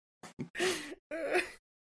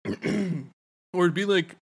 Or it'd be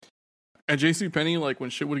like at JCPenney, like when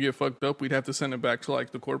shit would get fucked up, we'd have to send it back to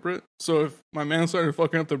like the corporate. So if my man started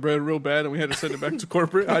fucking up the bread real bad and we had to send it back to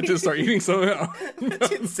corporate, I'd just start eating somehow.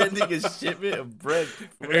 Sending a shipment of bread.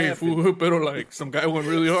 Hey, fool, pero like some guy went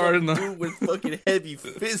really hard. And dude with fucking heavy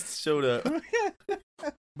fists showed up.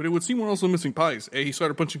 But it would seem we're also missing pies. Hey, he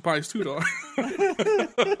started punching pies too, dog.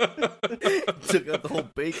 Took out the whole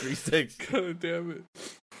bakery section. God damn it.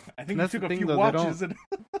 I think that's took a few watches.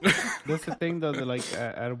 That's the thing, though. That like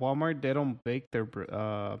at Walmart, they don't bake their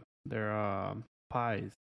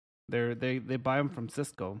pies. They buy them from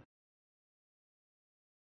Cisco.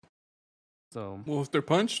 So well, if they're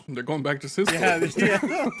punched, they're going back to Cisco. Yeah.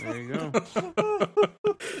 There you go.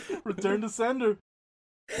 Return to sender.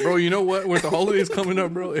 Bro, you know what? With the holidays coming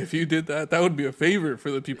up, bro, if you did that, that would be a favor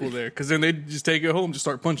for the people there. Because then they'd just take it home, just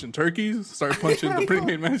start punching turkeys, start punching the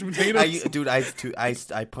pre-made mashed potatoes. I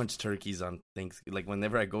punch turkeys on things. Like,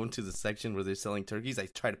 whenever I go into the section where they're selling turkeys, I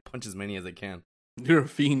try to punch as many as I can. You're a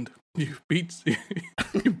fiend. You beat.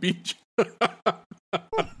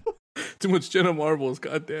 Too much Jenna Marbles.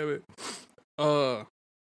 God damn it. I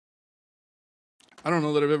don't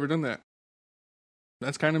know that I've ever done that.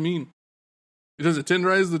 That's kind of mean. Does it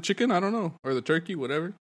tenderize the chicken? I don't know. Or the turkey,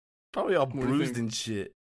 whatever. Probably all bruised and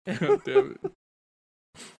shit. God damn it.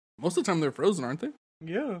 Most of the time they're frozen, aren't they?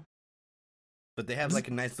 Yeah. But they have like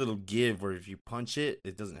a nice little give where if you punch it,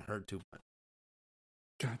 it doesn't hurt too much.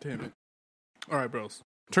 God damn it. All right, bros.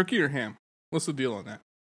 Turkey or ham? What's the deal on that?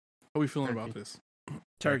 How are we feeling about this?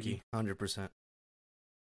 Turkey. 100%.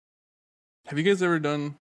 Have you guys ever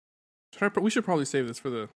done... We should probably save this for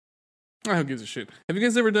the... Who gives a shit? Have you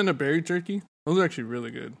guys ever done a berry turkey? Those are actually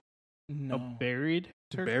really good. No. A buried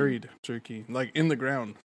turkey? Buried turkey. Like in the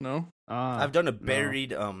ground. No? I've done a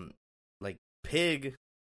buried, like, pig.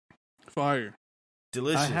 Fire.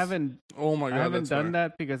 Delicious. I haven't... Oh my God, I haven't done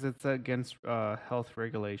that because it's against health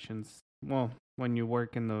regulations. Well, when you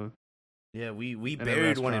work in the... Yeah, we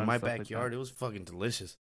buried one in my backyard. Like, it was fucking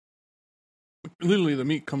delicious. Literally, the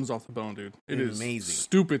meat comes off the bone, dude. It is amazing.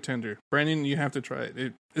 Stupid tender. Brandon, you have to try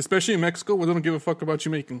it. Especially in Mexico, where they don't give a fuck about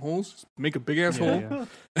you making holes. Just make a big ass hole. Yeah.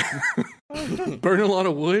 Burn a lot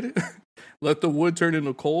of wood. Let the wood turn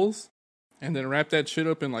into coals. and then wrap that shit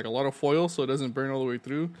up in like a lot of foil so it doesn't burn all the way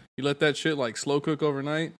through. You let that shit like slow cook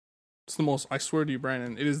overnight. It's the most, I swear to you,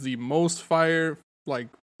 Brandon, it is the most fire like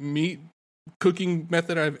meat cooking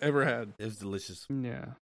method I've ever had. It was delicious. Yeah,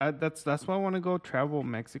 that's why I want to go travel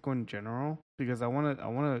Mexico in general, because I want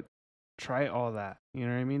to try all that. You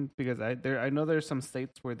know what I mean? Because I know there's some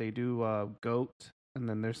states where they do goat, and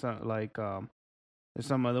then there's some like there's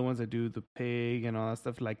some other ones that do the pig and all that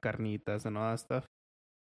stuff, like carnitas and all that stuff.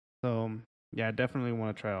 So yeah, I definitely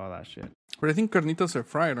want to try all that shit. But I think carnitas are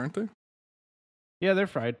fried, aren't they? Yeah, they're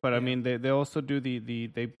fried, but I mean they also do the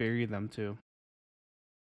they bury them too.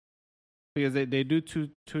 Because they do two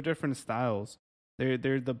different styles. They're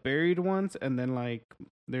the buried ones, and then like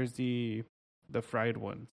there's the fried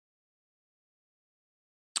ones.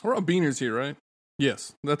 We're all beaners here, right?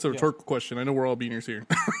 Yes, that's a rhetorical question. I know we're all beaners here.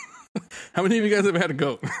 How many of you guys have had a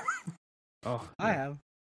goat? Oh, I have.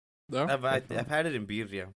 No? I've had it in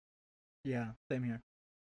birria. Yeah, same here.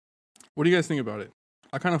 What do you guys think about it?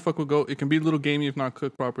 I kind of fuck with goat. It can be a little gamey if not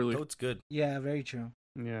cooked properly. Oh, it's good. Yeah, very true.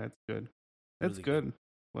 Yeah, it's good. Really It's good,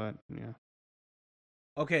 but yeah.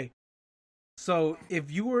 Okay, so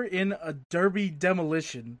if you were in a derby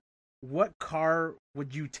demolition, what car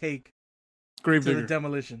would you take to Gravedigger. the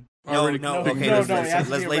demolition? No, Already no, cooked. okay, No, let's, no, it has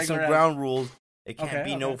to let's be a lay some regular ground rules. It can't Okay,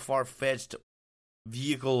 be no okay. far-fetched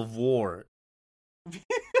vehicle of war.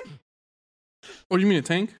 What do you mean, a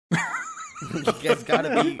tank? It's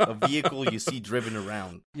gotta be a vehicle you see driven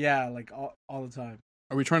around. Yeah, like all the time.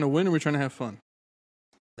 Are we trying to win or are we trying to have fun?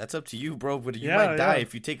 That's up to you, bro, but you Yeah, might die yeah.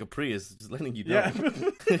 if you take a Prius. Just letting you know.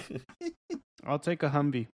 Yeah. I'll take a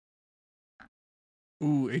Humvee.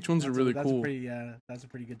 Ooh, H1s are really cool. That's a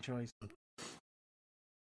pretty good choice.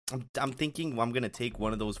 I'm thinking I'm gonna take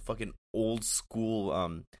one of those fucking old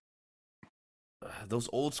school those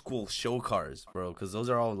old school show cars, bro, because those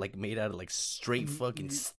are all like made out of like straight fucking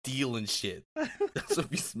steel and shit. So if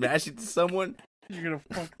you smash into someone, You're gonna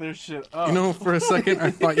fuck their shit up. You know, for a second, I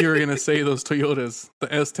thought you were going to say those Toyotas. The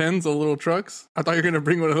S10s, the little trucks. I thought you were going to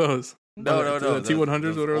bring one of those. no, The T100s, those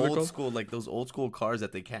whatever they're old called. school, like those old school cars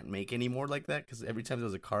that they can't make anymore like that, because every time there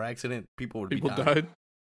was a car accident, people would People be dying. died.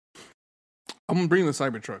 I'm going to bring the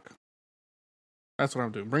Cybertruck. That's what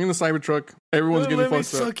I'm doing. Bring the Cybertruck. Everyone's getting Let me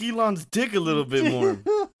fucked up. suck Elon's dick a little bit more.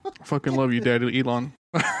 I fucking love you, Daddy Elon.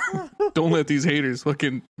 Don't let these haters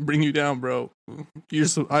fucking bring you down, bro.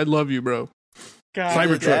 I love you, bro. God,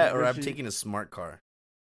 Cybertruck. That, or I'm taking a smart car.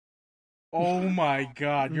 Oh my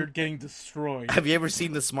god, you're getting destroyed. Have you ever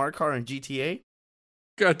seen the smart car in GTA?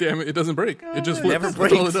 God damn it, it doesn't break. It just God. flips. Never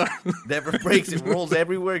That's all it breaks. does. Never breaks. It rolls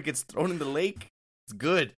everywhere. It gets thrown in the lake. It's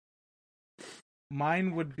good.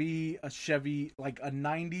 Mine would be a Chevy, like a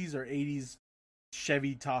 90s or 80s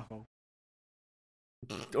Chevy Tahoe.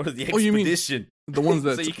 Or the Oh, you mean Expedition. The ones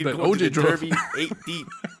that, So you can that go to the OJ drove. Derby 8 deep.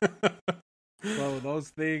 Bro, those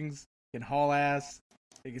things can haul ass.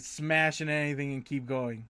 They can smash into anything and keep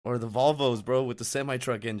going. Or the Volvos, bro, with the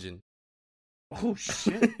semi-truck engine. Oh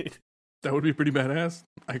shit. That would be pretty badass.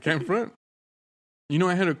 I can't front. You know,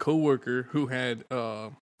 I had a coworker who had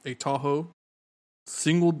a Tahoe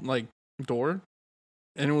single like door,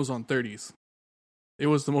 and it was on 30s. It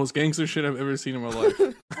was the most gangster shit I've ever seen in my life.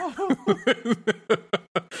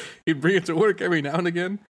 He'd bring it to work every now and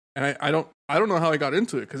again, and I don't know how I got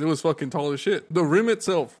into it because it was fucking tall as shit. The rim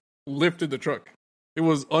itself lifted the truck. It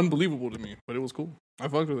was unbelievable to me, but it was cool. I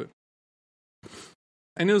fucked with it,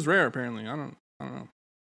 and it was rare apparently. I don't know.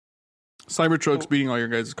 Cybertruck's beating all your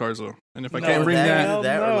guys' cars though, and if I No, can't bring that, hell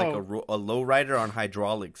that or no. like a low rider on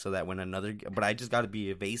hydraulics, so that when but I just got to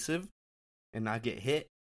be evasive and not get hit,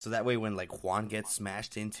 so that way when like Juan gets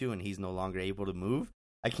smashed into and he's no longer able to move,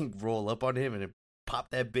 I can roll up on him and then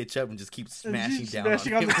pop that bitch up and just keep smashing down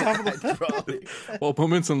smashing on on the him top of with the- hydraulics. well,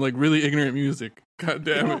 put in some like really ignorant music. God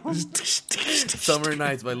damn it! Summer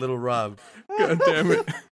Nights by Little Rob. God damn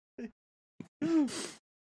it!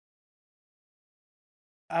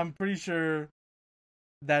 I'm pretty sure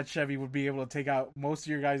that Chevy would be able to take out most of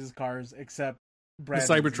your guys' cars except Brad's.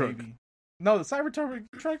 Cybertruck. Maybe. No, the Cybertruck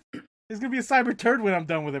is gonna be a cyber turd when I'm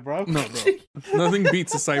done with it, bro. No, bro. Nothing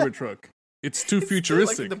beats a Cybertruck. It's too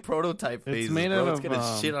futuristic. Like the prototype phase, made bro. out It's of,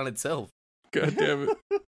 gonna shit on itself. God damn it.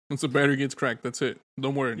 Once the battery gets cracked, that's it.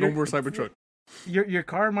 Don't worry. No more Cybertruck. Your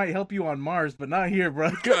car might help you on Mars, but not here,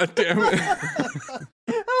 bro. God damn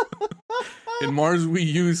it. In Mars, we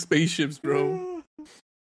use spaceships, bro.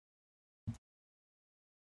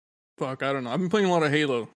 Fuck, I don't know. I've been playing a lot of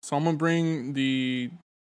Halo, so I'm gonna bring the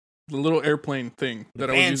little airplane thing that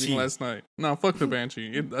I was using Banshee. last night. No, fuck the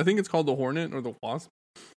Banshee. I think it's called the Hornet or the Wasp.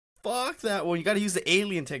 Fuck that one. You gotta use the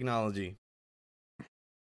alien technology.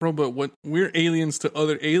 Bro, but we're aliens to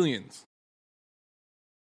other aliens.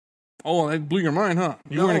 Oh, that blew your mind, huh?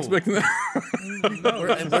 You weren't No. expecting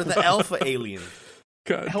that. We're the alpha alien.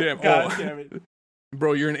 God damn. God Oh. damn it.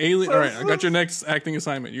 Bro, you're an alien. All right, I got your next acting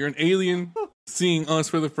assignment. You're an alien seeing us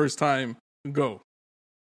for the first time. Go.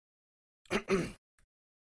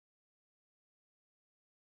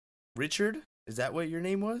 Richard? Is that what your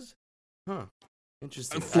name was? Huh.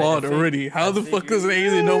 Interesting. I'm flawed I fig- already. How I the fuck does an figured-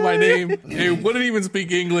 alien know my name? Hey, wouldn't even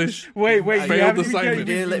speak English. Wait, I you failed haven't the even assignment. You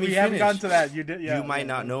didn't let me we haven't finish. gotten to that. You did. Yeah, you might yeah,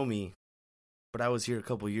 not yeah. know me, but I was here a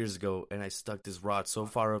couple years ago, and I stuck this rod so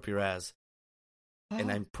far up your ass,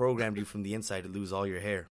 and I programmed you from the inside to lose all your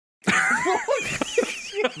hair.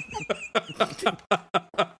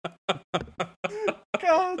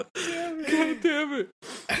 God damn it. God damn it.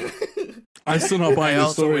 I still not I buying this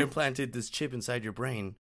also story. implanted this chip inside your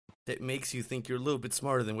brain that makes you think you're a little bit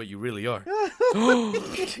smarter than what you really are.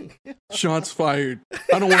 Shots fired.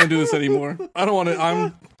 I don't want to do this anymore. I don't want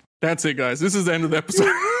to. That's it, guys. This is the end of the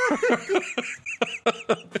episode.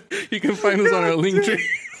 You can find us on our link tree.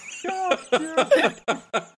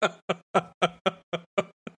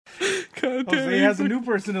 God damn Jose it. has a new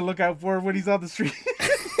person to look out for when he's on the street.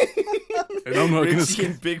 And I'm not gonna Richie skip.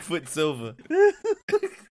 and Bigfoot Silva.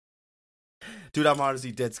 Dude, I'm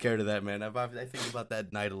honestly dead scared of that, man. I think about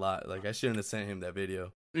that night a lot. Like, I shouldn't have sent him that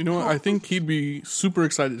video. You know what? I think he'd be super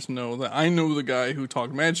excited to know that I know the guy who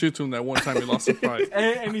talked mad shit to him that one time he lost a fight.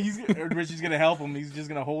 and Richie's gonna help him. He's just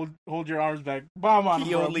gonna hold your arms back. Bomb on him,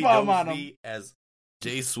 He bro. only Bomb knows on him. me as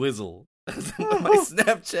Jay Swizzle. That's what my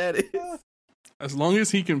Snapchat is. As long as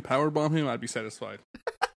he can powerbomb him, I'd be satisfied.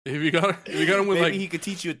 If you got him with Maybe like, he could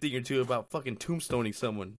teach you a thing or two about fucking tombstoning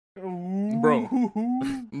someone.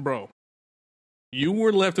 bro, you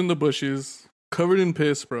were left in the bushes, covered in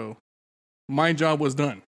piss, bro. My job was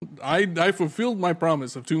done. I fulfilled my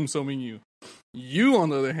promise of tombstoning you. You, on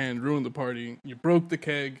the other hand, ruined the party. You broke the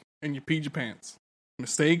keg and you peed your pants.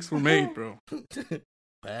 Mistakes were made, bro.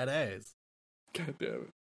 Badass. God damn it.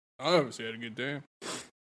 I obviously had a good day.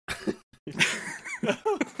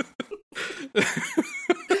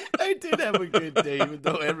 I did have a good day, even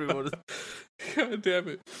though everyone was... God damn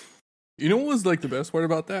it. You know what was like the best part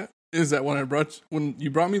about that? Is that when you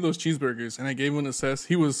brought me those cheeseburgers and I gave him an assess,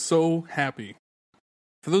 he was so happy.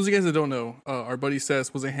 For those of you guys that don't know, our buddy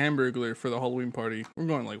Sess was a hamburglar for the Halloween party. We're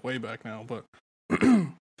going like way back now, but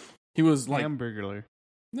he was like, Hamburglar.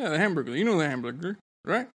 yeah, the hamburger. You know the hamburger,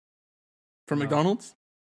 right? From No. McDonald's.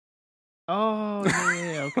 Oh,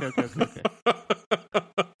 yeah. Okay.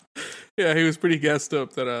 Yeah, he was pretty gassed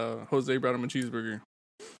up that Jose brought him a cheeseburger.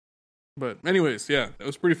 But anyways, yeah, it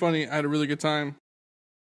was pretty funny. I had a really good time.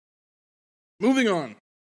 Moving on.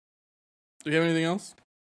 Do you have anything else?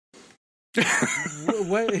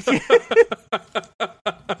 What?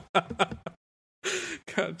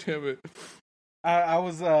 God damn it. I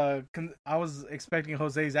was expecting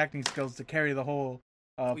Jose's acting skills to carry the whole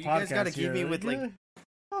Well, you podcast. guys gotta give me here. with, like,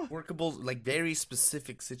 Yeah. workable, like, very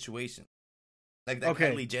specific situation. Like, that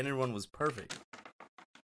Okay. Kylie Jenner one was perfect.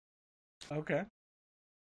 Okay.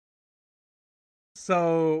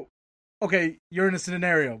 So, okay, you're in a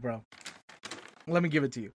scenario, bro. Let me give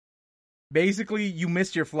it to you. Basically, you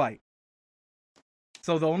missed your flight.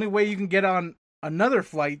 So the only way you can get on another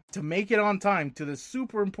flight to make it on time to this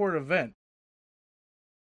super important event,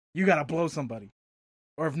 you gotta blow somebody.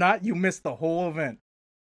 Or if not, you missed the whole event.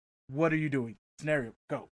 What are you doing? Scenario,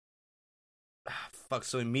 go. Fuck,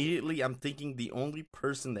 so immediately I'm thinking the only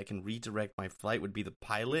person that can redirect my flight would be the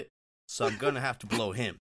pilot, so I'm gonna have to blow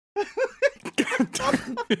him.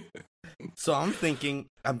 So I'm thinking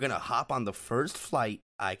I'm gonna hop on the first flight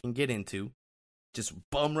I can get into, just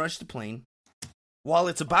bum rush the plane while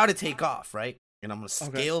it's about to take off, right? And I'm gonna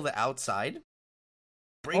scale the outside,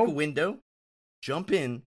 break a window, jump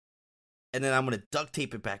in, and then I'm gonna duct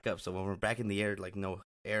tape it back up so when we're back in the air, like, no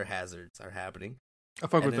air hazards are happening. I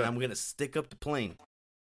fuck And with then that. I'm gonna stick up the plane.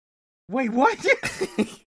 Wait, what?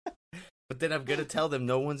 But then I'm gonna tell them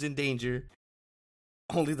no one's in danger.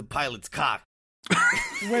 Only the pilot's cock.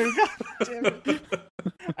 Wait, God damn it.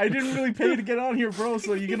 I didn't really pay to get on here, bro,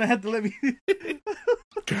 so you're gonna have to let me...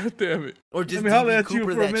 God damn it. Or just Let me holler DB at you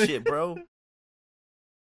Cooper for a that minute. shit, bro.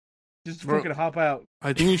 Just Bro. fucking hop out.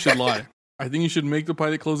 I think you should lie. I think you should make the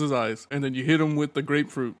pilot close his eyes, and then you hit him with the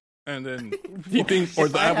grapefruit, and then he thinks, or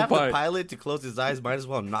If the I have apple the pie. pilot to close his eyes, might as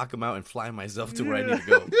well knock him out and fly myself to where I need to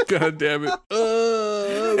go. God damn it.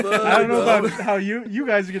 I don't know about how you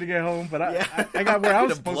guys are gonna get home, but I got where I was I'm not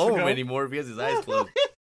gonna supposed blow to him go. anymore if he has his eyes closed.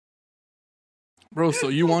 Bro, so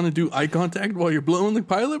you want to do eye contact while you're blowing the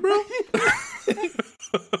pilot, bro?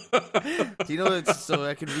 You know, it's so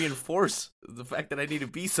I can reinforce the fact that I need to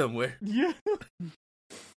be somewhere. Yeah.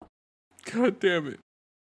 God damn it.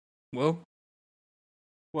 Well,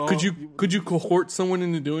 Well, could you cohort someone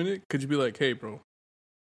into doing it? Could you be like, hey, bro,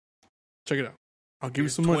 check it out. I'll give you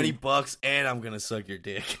some money. $20 and I'm gonna suck your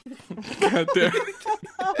dick. God damn.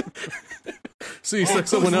 So you suck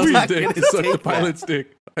someone else's dick to suck the pilot's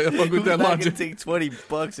dick. I fuck with that logic. Take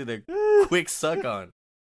 $20 and a quick suck on.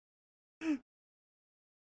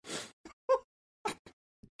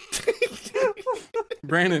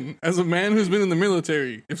 Brandon, as a man who's been in the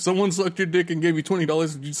military, if someone sucked your dick and gave you $20,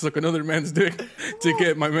 would you suck another man's dick to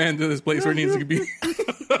get my man to this place where he needs to be?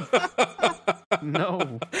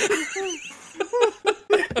 No.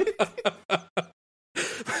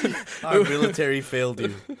 Our military failed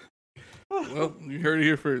you. Well, you heard it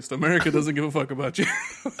here first. America doesn't give a fuck about you.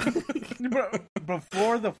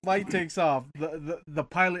 Before the flight takes off, the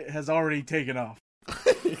pilot has already taken off.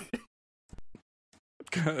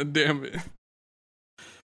 God damn it.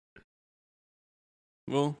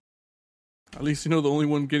 Well, at least you know the only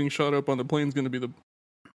one getting shot up on the plane is going to be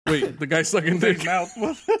the guy sucking dick. Mouth.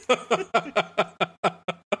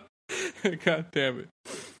 God damn it.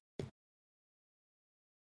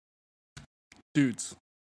 Dudes,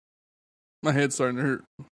 my head's starting to hurt.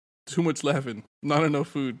 Too much laughing. Not enough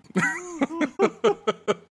food.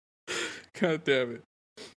 God damn it.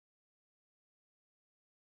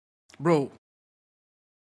 Bro,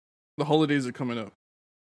 the holidays are coming up,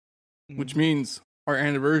 which means our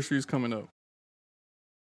anniversary is coming up,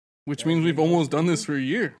 which means we've almost done this for a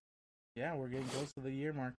year. Yeah, we're getting close to the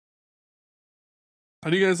year mark.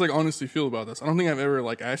 How do you guys honestly feel about this? I don't think I've ever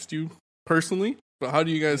asked you personally, but how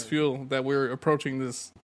do you guys feel that we're approaching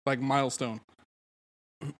this milestone?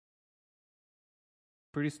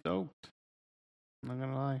 Pretty stoked. I'm not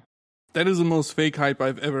gonna lie. That is the most fake hype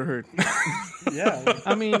I've ever heard. Yeah.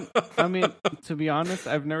 I mean, to be honest,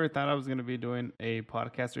 I've never thought I was gonna be doing a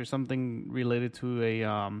podcast or something related to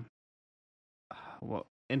a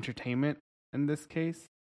entertainment in this case.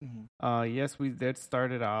 Mm-hmm. Yes, we did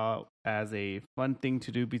start it out as a fun thing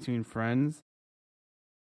to do between friends.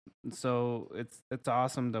 So it's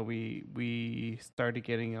awesome that we started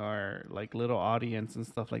getting our little audience and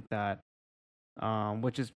stuff like that,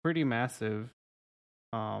 which is pretty massive,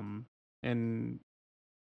 and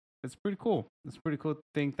it's pretty cool. It's pretty cool to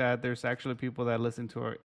think that there's actually people that listen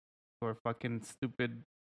to our fucking stupid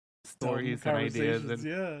stories and ideas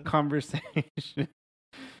and conversation.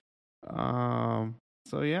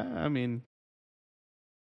 So yeah, I mean,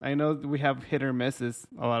 I know we have hit or misses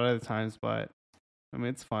a lot of the times, but I mean,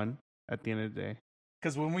 it's fun at the end of the day.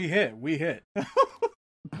 Because when we hit, we hit.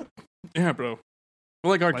 Yeah, bro. We're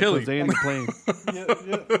like R. Kelly. Jose in the plane.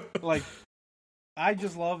 Yeah. I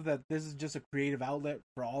just love that this is just a creative outlet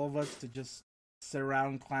for all of us to just sit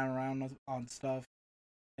around, clown around on stuff,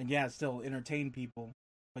 and still entertain people.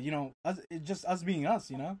 But it's just us being us.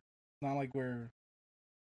 It's not like we're.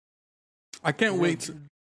 I can't wait to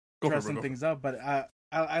dressing things up, but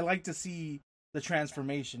I like to see the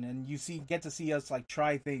transformation, and get to see us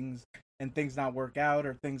try things and things not work out,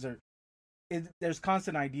 or things are. There's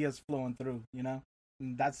constant ideas flowing through, and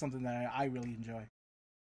that's something that I really enjoy.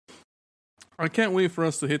 I can't wait for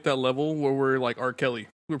us to hit that level where we're like R. Kelly,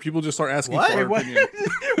 where people just start asking What? for our opinion.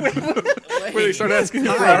 Wait, Where they start asking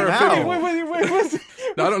you for our opinion. Wait.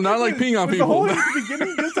 Not like peeing on people.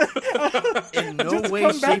 In no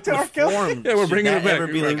way, shape, or form. Yeah, we're bringing it back. Ever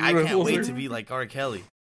be I We're can't wait full to be like R. Kelly.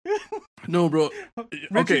 No, bro.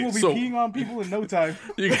 Richie will be peeing on people in no time.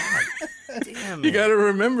 Damn. You gotta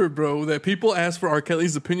remember, bro, that people ask for R.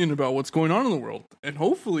 Kelly's opinion about what's going on in the world, and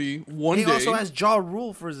hopefully one day. He also asked Ja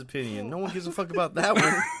Rule for his opinion. No one gives a fuck about that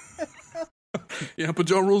one. Yeah, but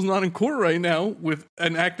Ja Rule's not in court right now with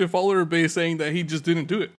an active follower base saying that he just didn't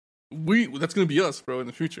do it. That's gonna be us, bro, in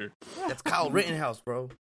the future. That's Kyle Rittenhouse, bro.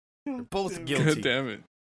 They're both guilty. God damn it.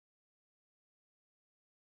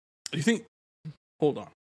 You think? Hold on.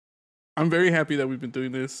 I'm very happy that we've been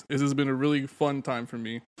doing this. This has been a really fun time for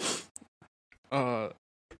me. What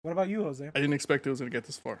about you, Jose? I didn't expect it was going to get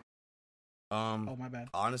this far. Oh, my bad.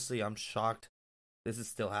 Honestly, I'm shocked this is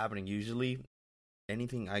still happening. Usually,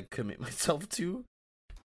 anything I commit myself to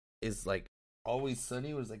is Always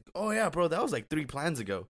Sunny was oh yeah, bro, that was 3 plans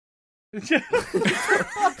ago. So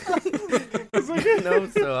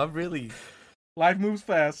I'm really... Life moves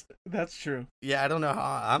fast. That's true. Yeah, I don't know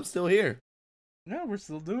how I'm still here. No, we're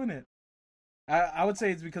still doing it. I would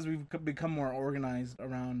say it's because we've become more organized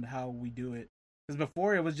around how we do it. Because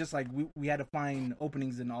before it was just we had to find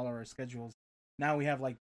openings in all of our schedules. Now we have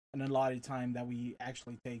an allotted time that we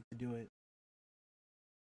actually take to do it.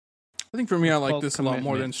 I think for me, I like this a lot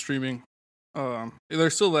more than streaming.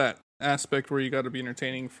 There's still that aspect where you got to be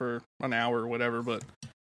entertaining for an hour or whatever, but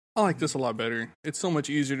I like this a lot better. It's so much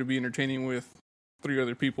easier to be entertaining with 3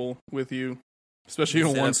 other people with you Especially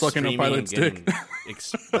when one's sucking a pilot's dick. Like,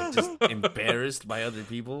 just embarrassed by other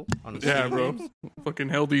people on the Yeah, bro. Fucking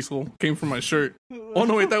Hell Diesel came from my shirt. Oh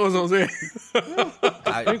no, wait, that was Jose.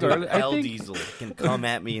 Hell Diesel can come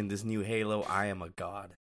at me in this new Halo. I am a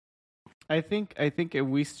god. I think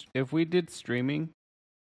if we did streaming,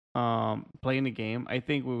 playing the game, I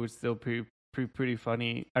think we would still be pretty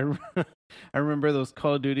funny. I remember those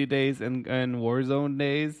Call of Duty days and Warzone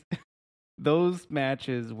days. Those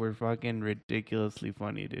matches were fucking ridiculously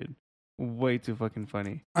funny, dude. Way too fucking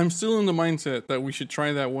funny. I'm still in the mindset that we should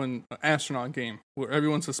try that one astronaut game where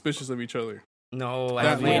everyone's suspicious of each other. No, I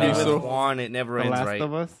That played it lady with Juan. It never The ends Last right.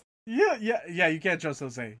 of Us. Yeah. You can't trust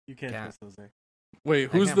Jose. You can't Yeah. trust Jose. Wait,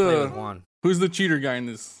 I can't play with Juan. who's the cheater guy in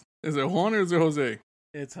this? Is it Juan or is it Jose?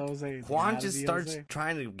 It's Jose. It's Juan gotta just be starts Jose.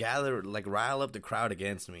 trying to rile up the crowd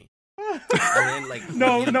against me. And then, like,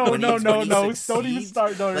 No. when he Don't even succeeds,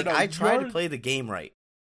 start. No. Like, I try to play the game right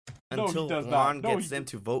No, he until does not. Juan No, gets he- them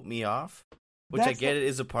to vote me off, which I That's get it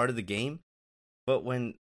is a part of the game. But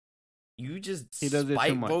when you just He does it too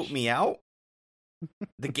spite much. vote me out,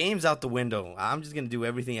 the game's out the window. I'm just gonna do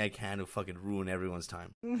everything I can to fucking ruin everyone's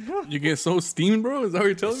time. You get so steamed, bro? Is that what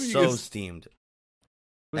you're telling me? You So get- steamed. It's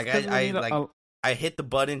Like, 'cause we need like- I hit the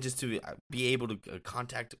button just to be able to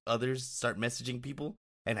contact others, start messaging people,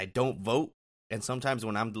 and I don't vote. And sometimes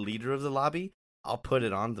when I'm the leader of the lobby, I'll put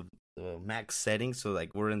it on the max setting so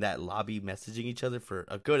like we're in that lobby messaging each other for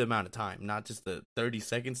a good amount of time, not just the 30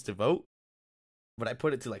 seconds to vote, but I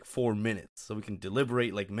put it to like 4 minutes so we can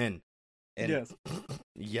deliberate like men and Yes.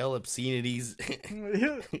 yell obscenities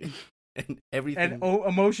and And everything.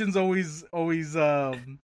 emotions always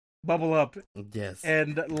bubble up, Yes.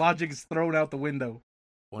 and logic is thrown out the window.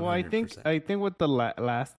 Well, I think 100%. with the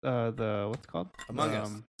last the what's it called Among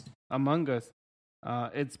Us. Among Us,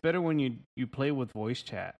 it's better when you play with voice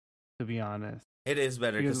chat. To be honest, It is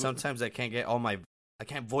better because Because- sometimes I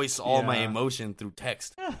can't voice all my Yeah. emotion through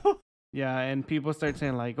text. yeah, and people start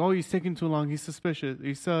saying like, "Oh, he's taking too long. He's suspicious.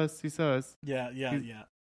 He's sus. He's sus." Yeah.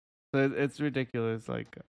 So it's ridiculous.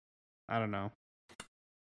 Like, I don't know.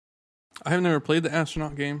 I have never played the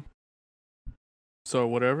astronaut game. So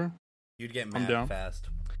whatever. You'd get I'm mad down. fast.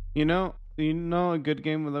 You know a good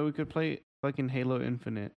game that we could play, fucking Halo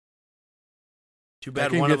Infinite. Too That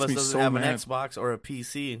bad game one of gets us me doesn't so have mad. an Xbox or a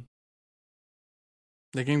PC.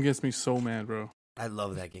 That game gets me so mad, bro. I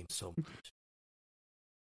love that game so much.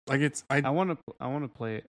 Like I want to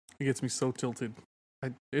play it. it gets me so tilted.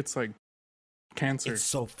 It's like cancer, It's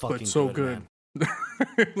so fucking but so good. good.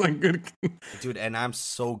 Man. Like good. Dude, and I'm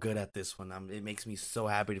so good at this one. It makes me so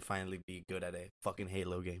happy to finally be good at a fucking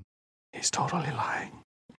Halo game. He's totally lying.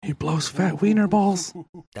 He blows fat wiener balls.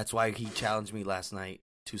 That's why he challenged me last night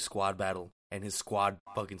to squad battle, and his squad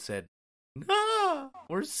fucking said, "Nah,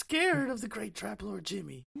 we're scared of the Great Trap Lord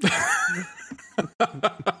Jimmy."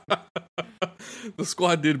 The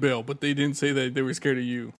squad did bail, but they didn't say that they were scared of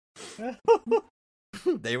you.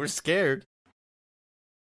 They were scared.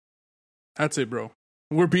 That's it, bro.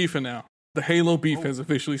 We're beefing now. The Halo beef has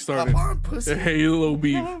officially started. Come on, pussy. The Halo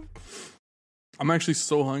beef. I'm actually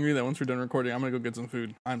so hungry that once we're done recording, I'm gonna go get some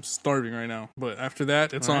food. I'm starving right now. But after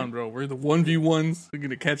that, it's Alright. on, bro. We're the 1v1s. We're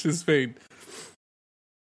gonna catch this fade.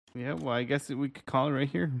 Yeah, well, I guess we could call it right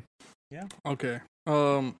here. Okay.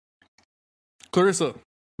 Clarissa,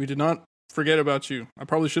 we did not forget about you. I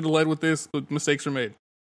probably should have led with this, but mistakes are made.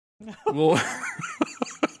 Well,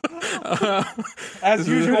 As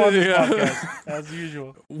usual on this Yeah. podcast. As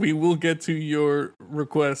usual. We will get to your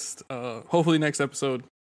request, hopefully next episode.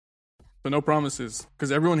 But no promises,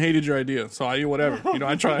 because everyone hated your idea. So whatever.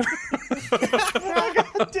 I tried.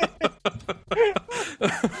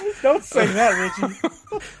 Don't say that, Richie.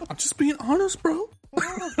 I'm just being honest, bro.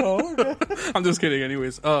 Oh, okay. I'm just kidding.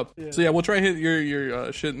 Anyways, so yeah, we'll try to hit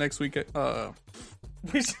your shit next week.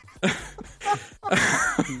 We should-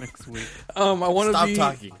 Next week. I want to Stop be.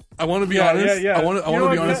 talking. I want to be honest. Yeah. I want to You know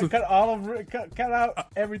be what? honest with. Cut all of cut out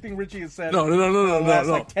everything Richie has said. No, for the last,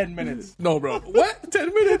 no. like 10 minutes. No, bro. What?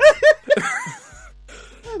 10 minutes?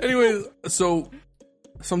 Anyways, so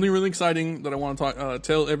something really exciting that I want to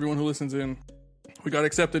tell everyone who listens in. We got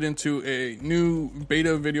accepted into a new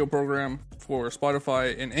beta video program for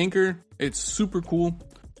Spotify and Anchor. It's super cool.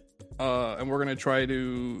 And we're going to try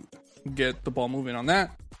to get the ball moving on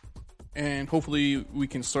that. And hopefully we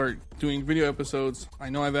can start doing video episodes. I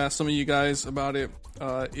know I've asked some of you guys about it.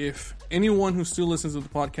 If anyone who still listens to the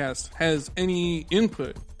podcast has any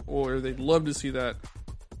input or they'd love to see that,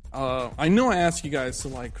 I know I asked you guys to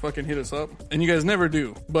like fucking hit us up, and you guys never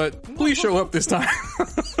do. But please show up this time.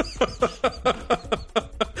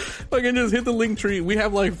 Fucking just hit the link tree. We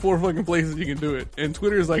have like 4 fucking places you can do it, and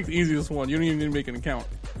Twitter is like the easiest one. You don't even need to make an account.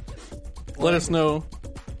 let us know.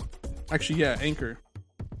 Actually, yeah, Anchor.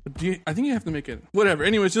 I think you have to make it. Whatever.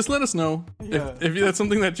 Anyways, just let us know if that's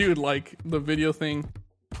something that you would like, the video thing.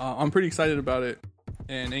 I'm pretty excited about it.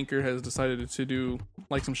 And Anchor has decided to do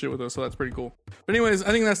like some shit with us, so that's pretty cool. But anyways,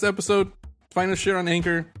 I think that's the episode. Find us shit on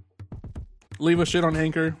Anchor. Leave us shit on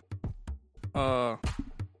Anchor.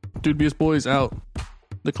 Dude, Beast Boys out.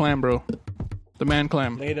 The clam, bro. The man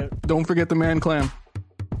clam. Later. Don't forget the man clam.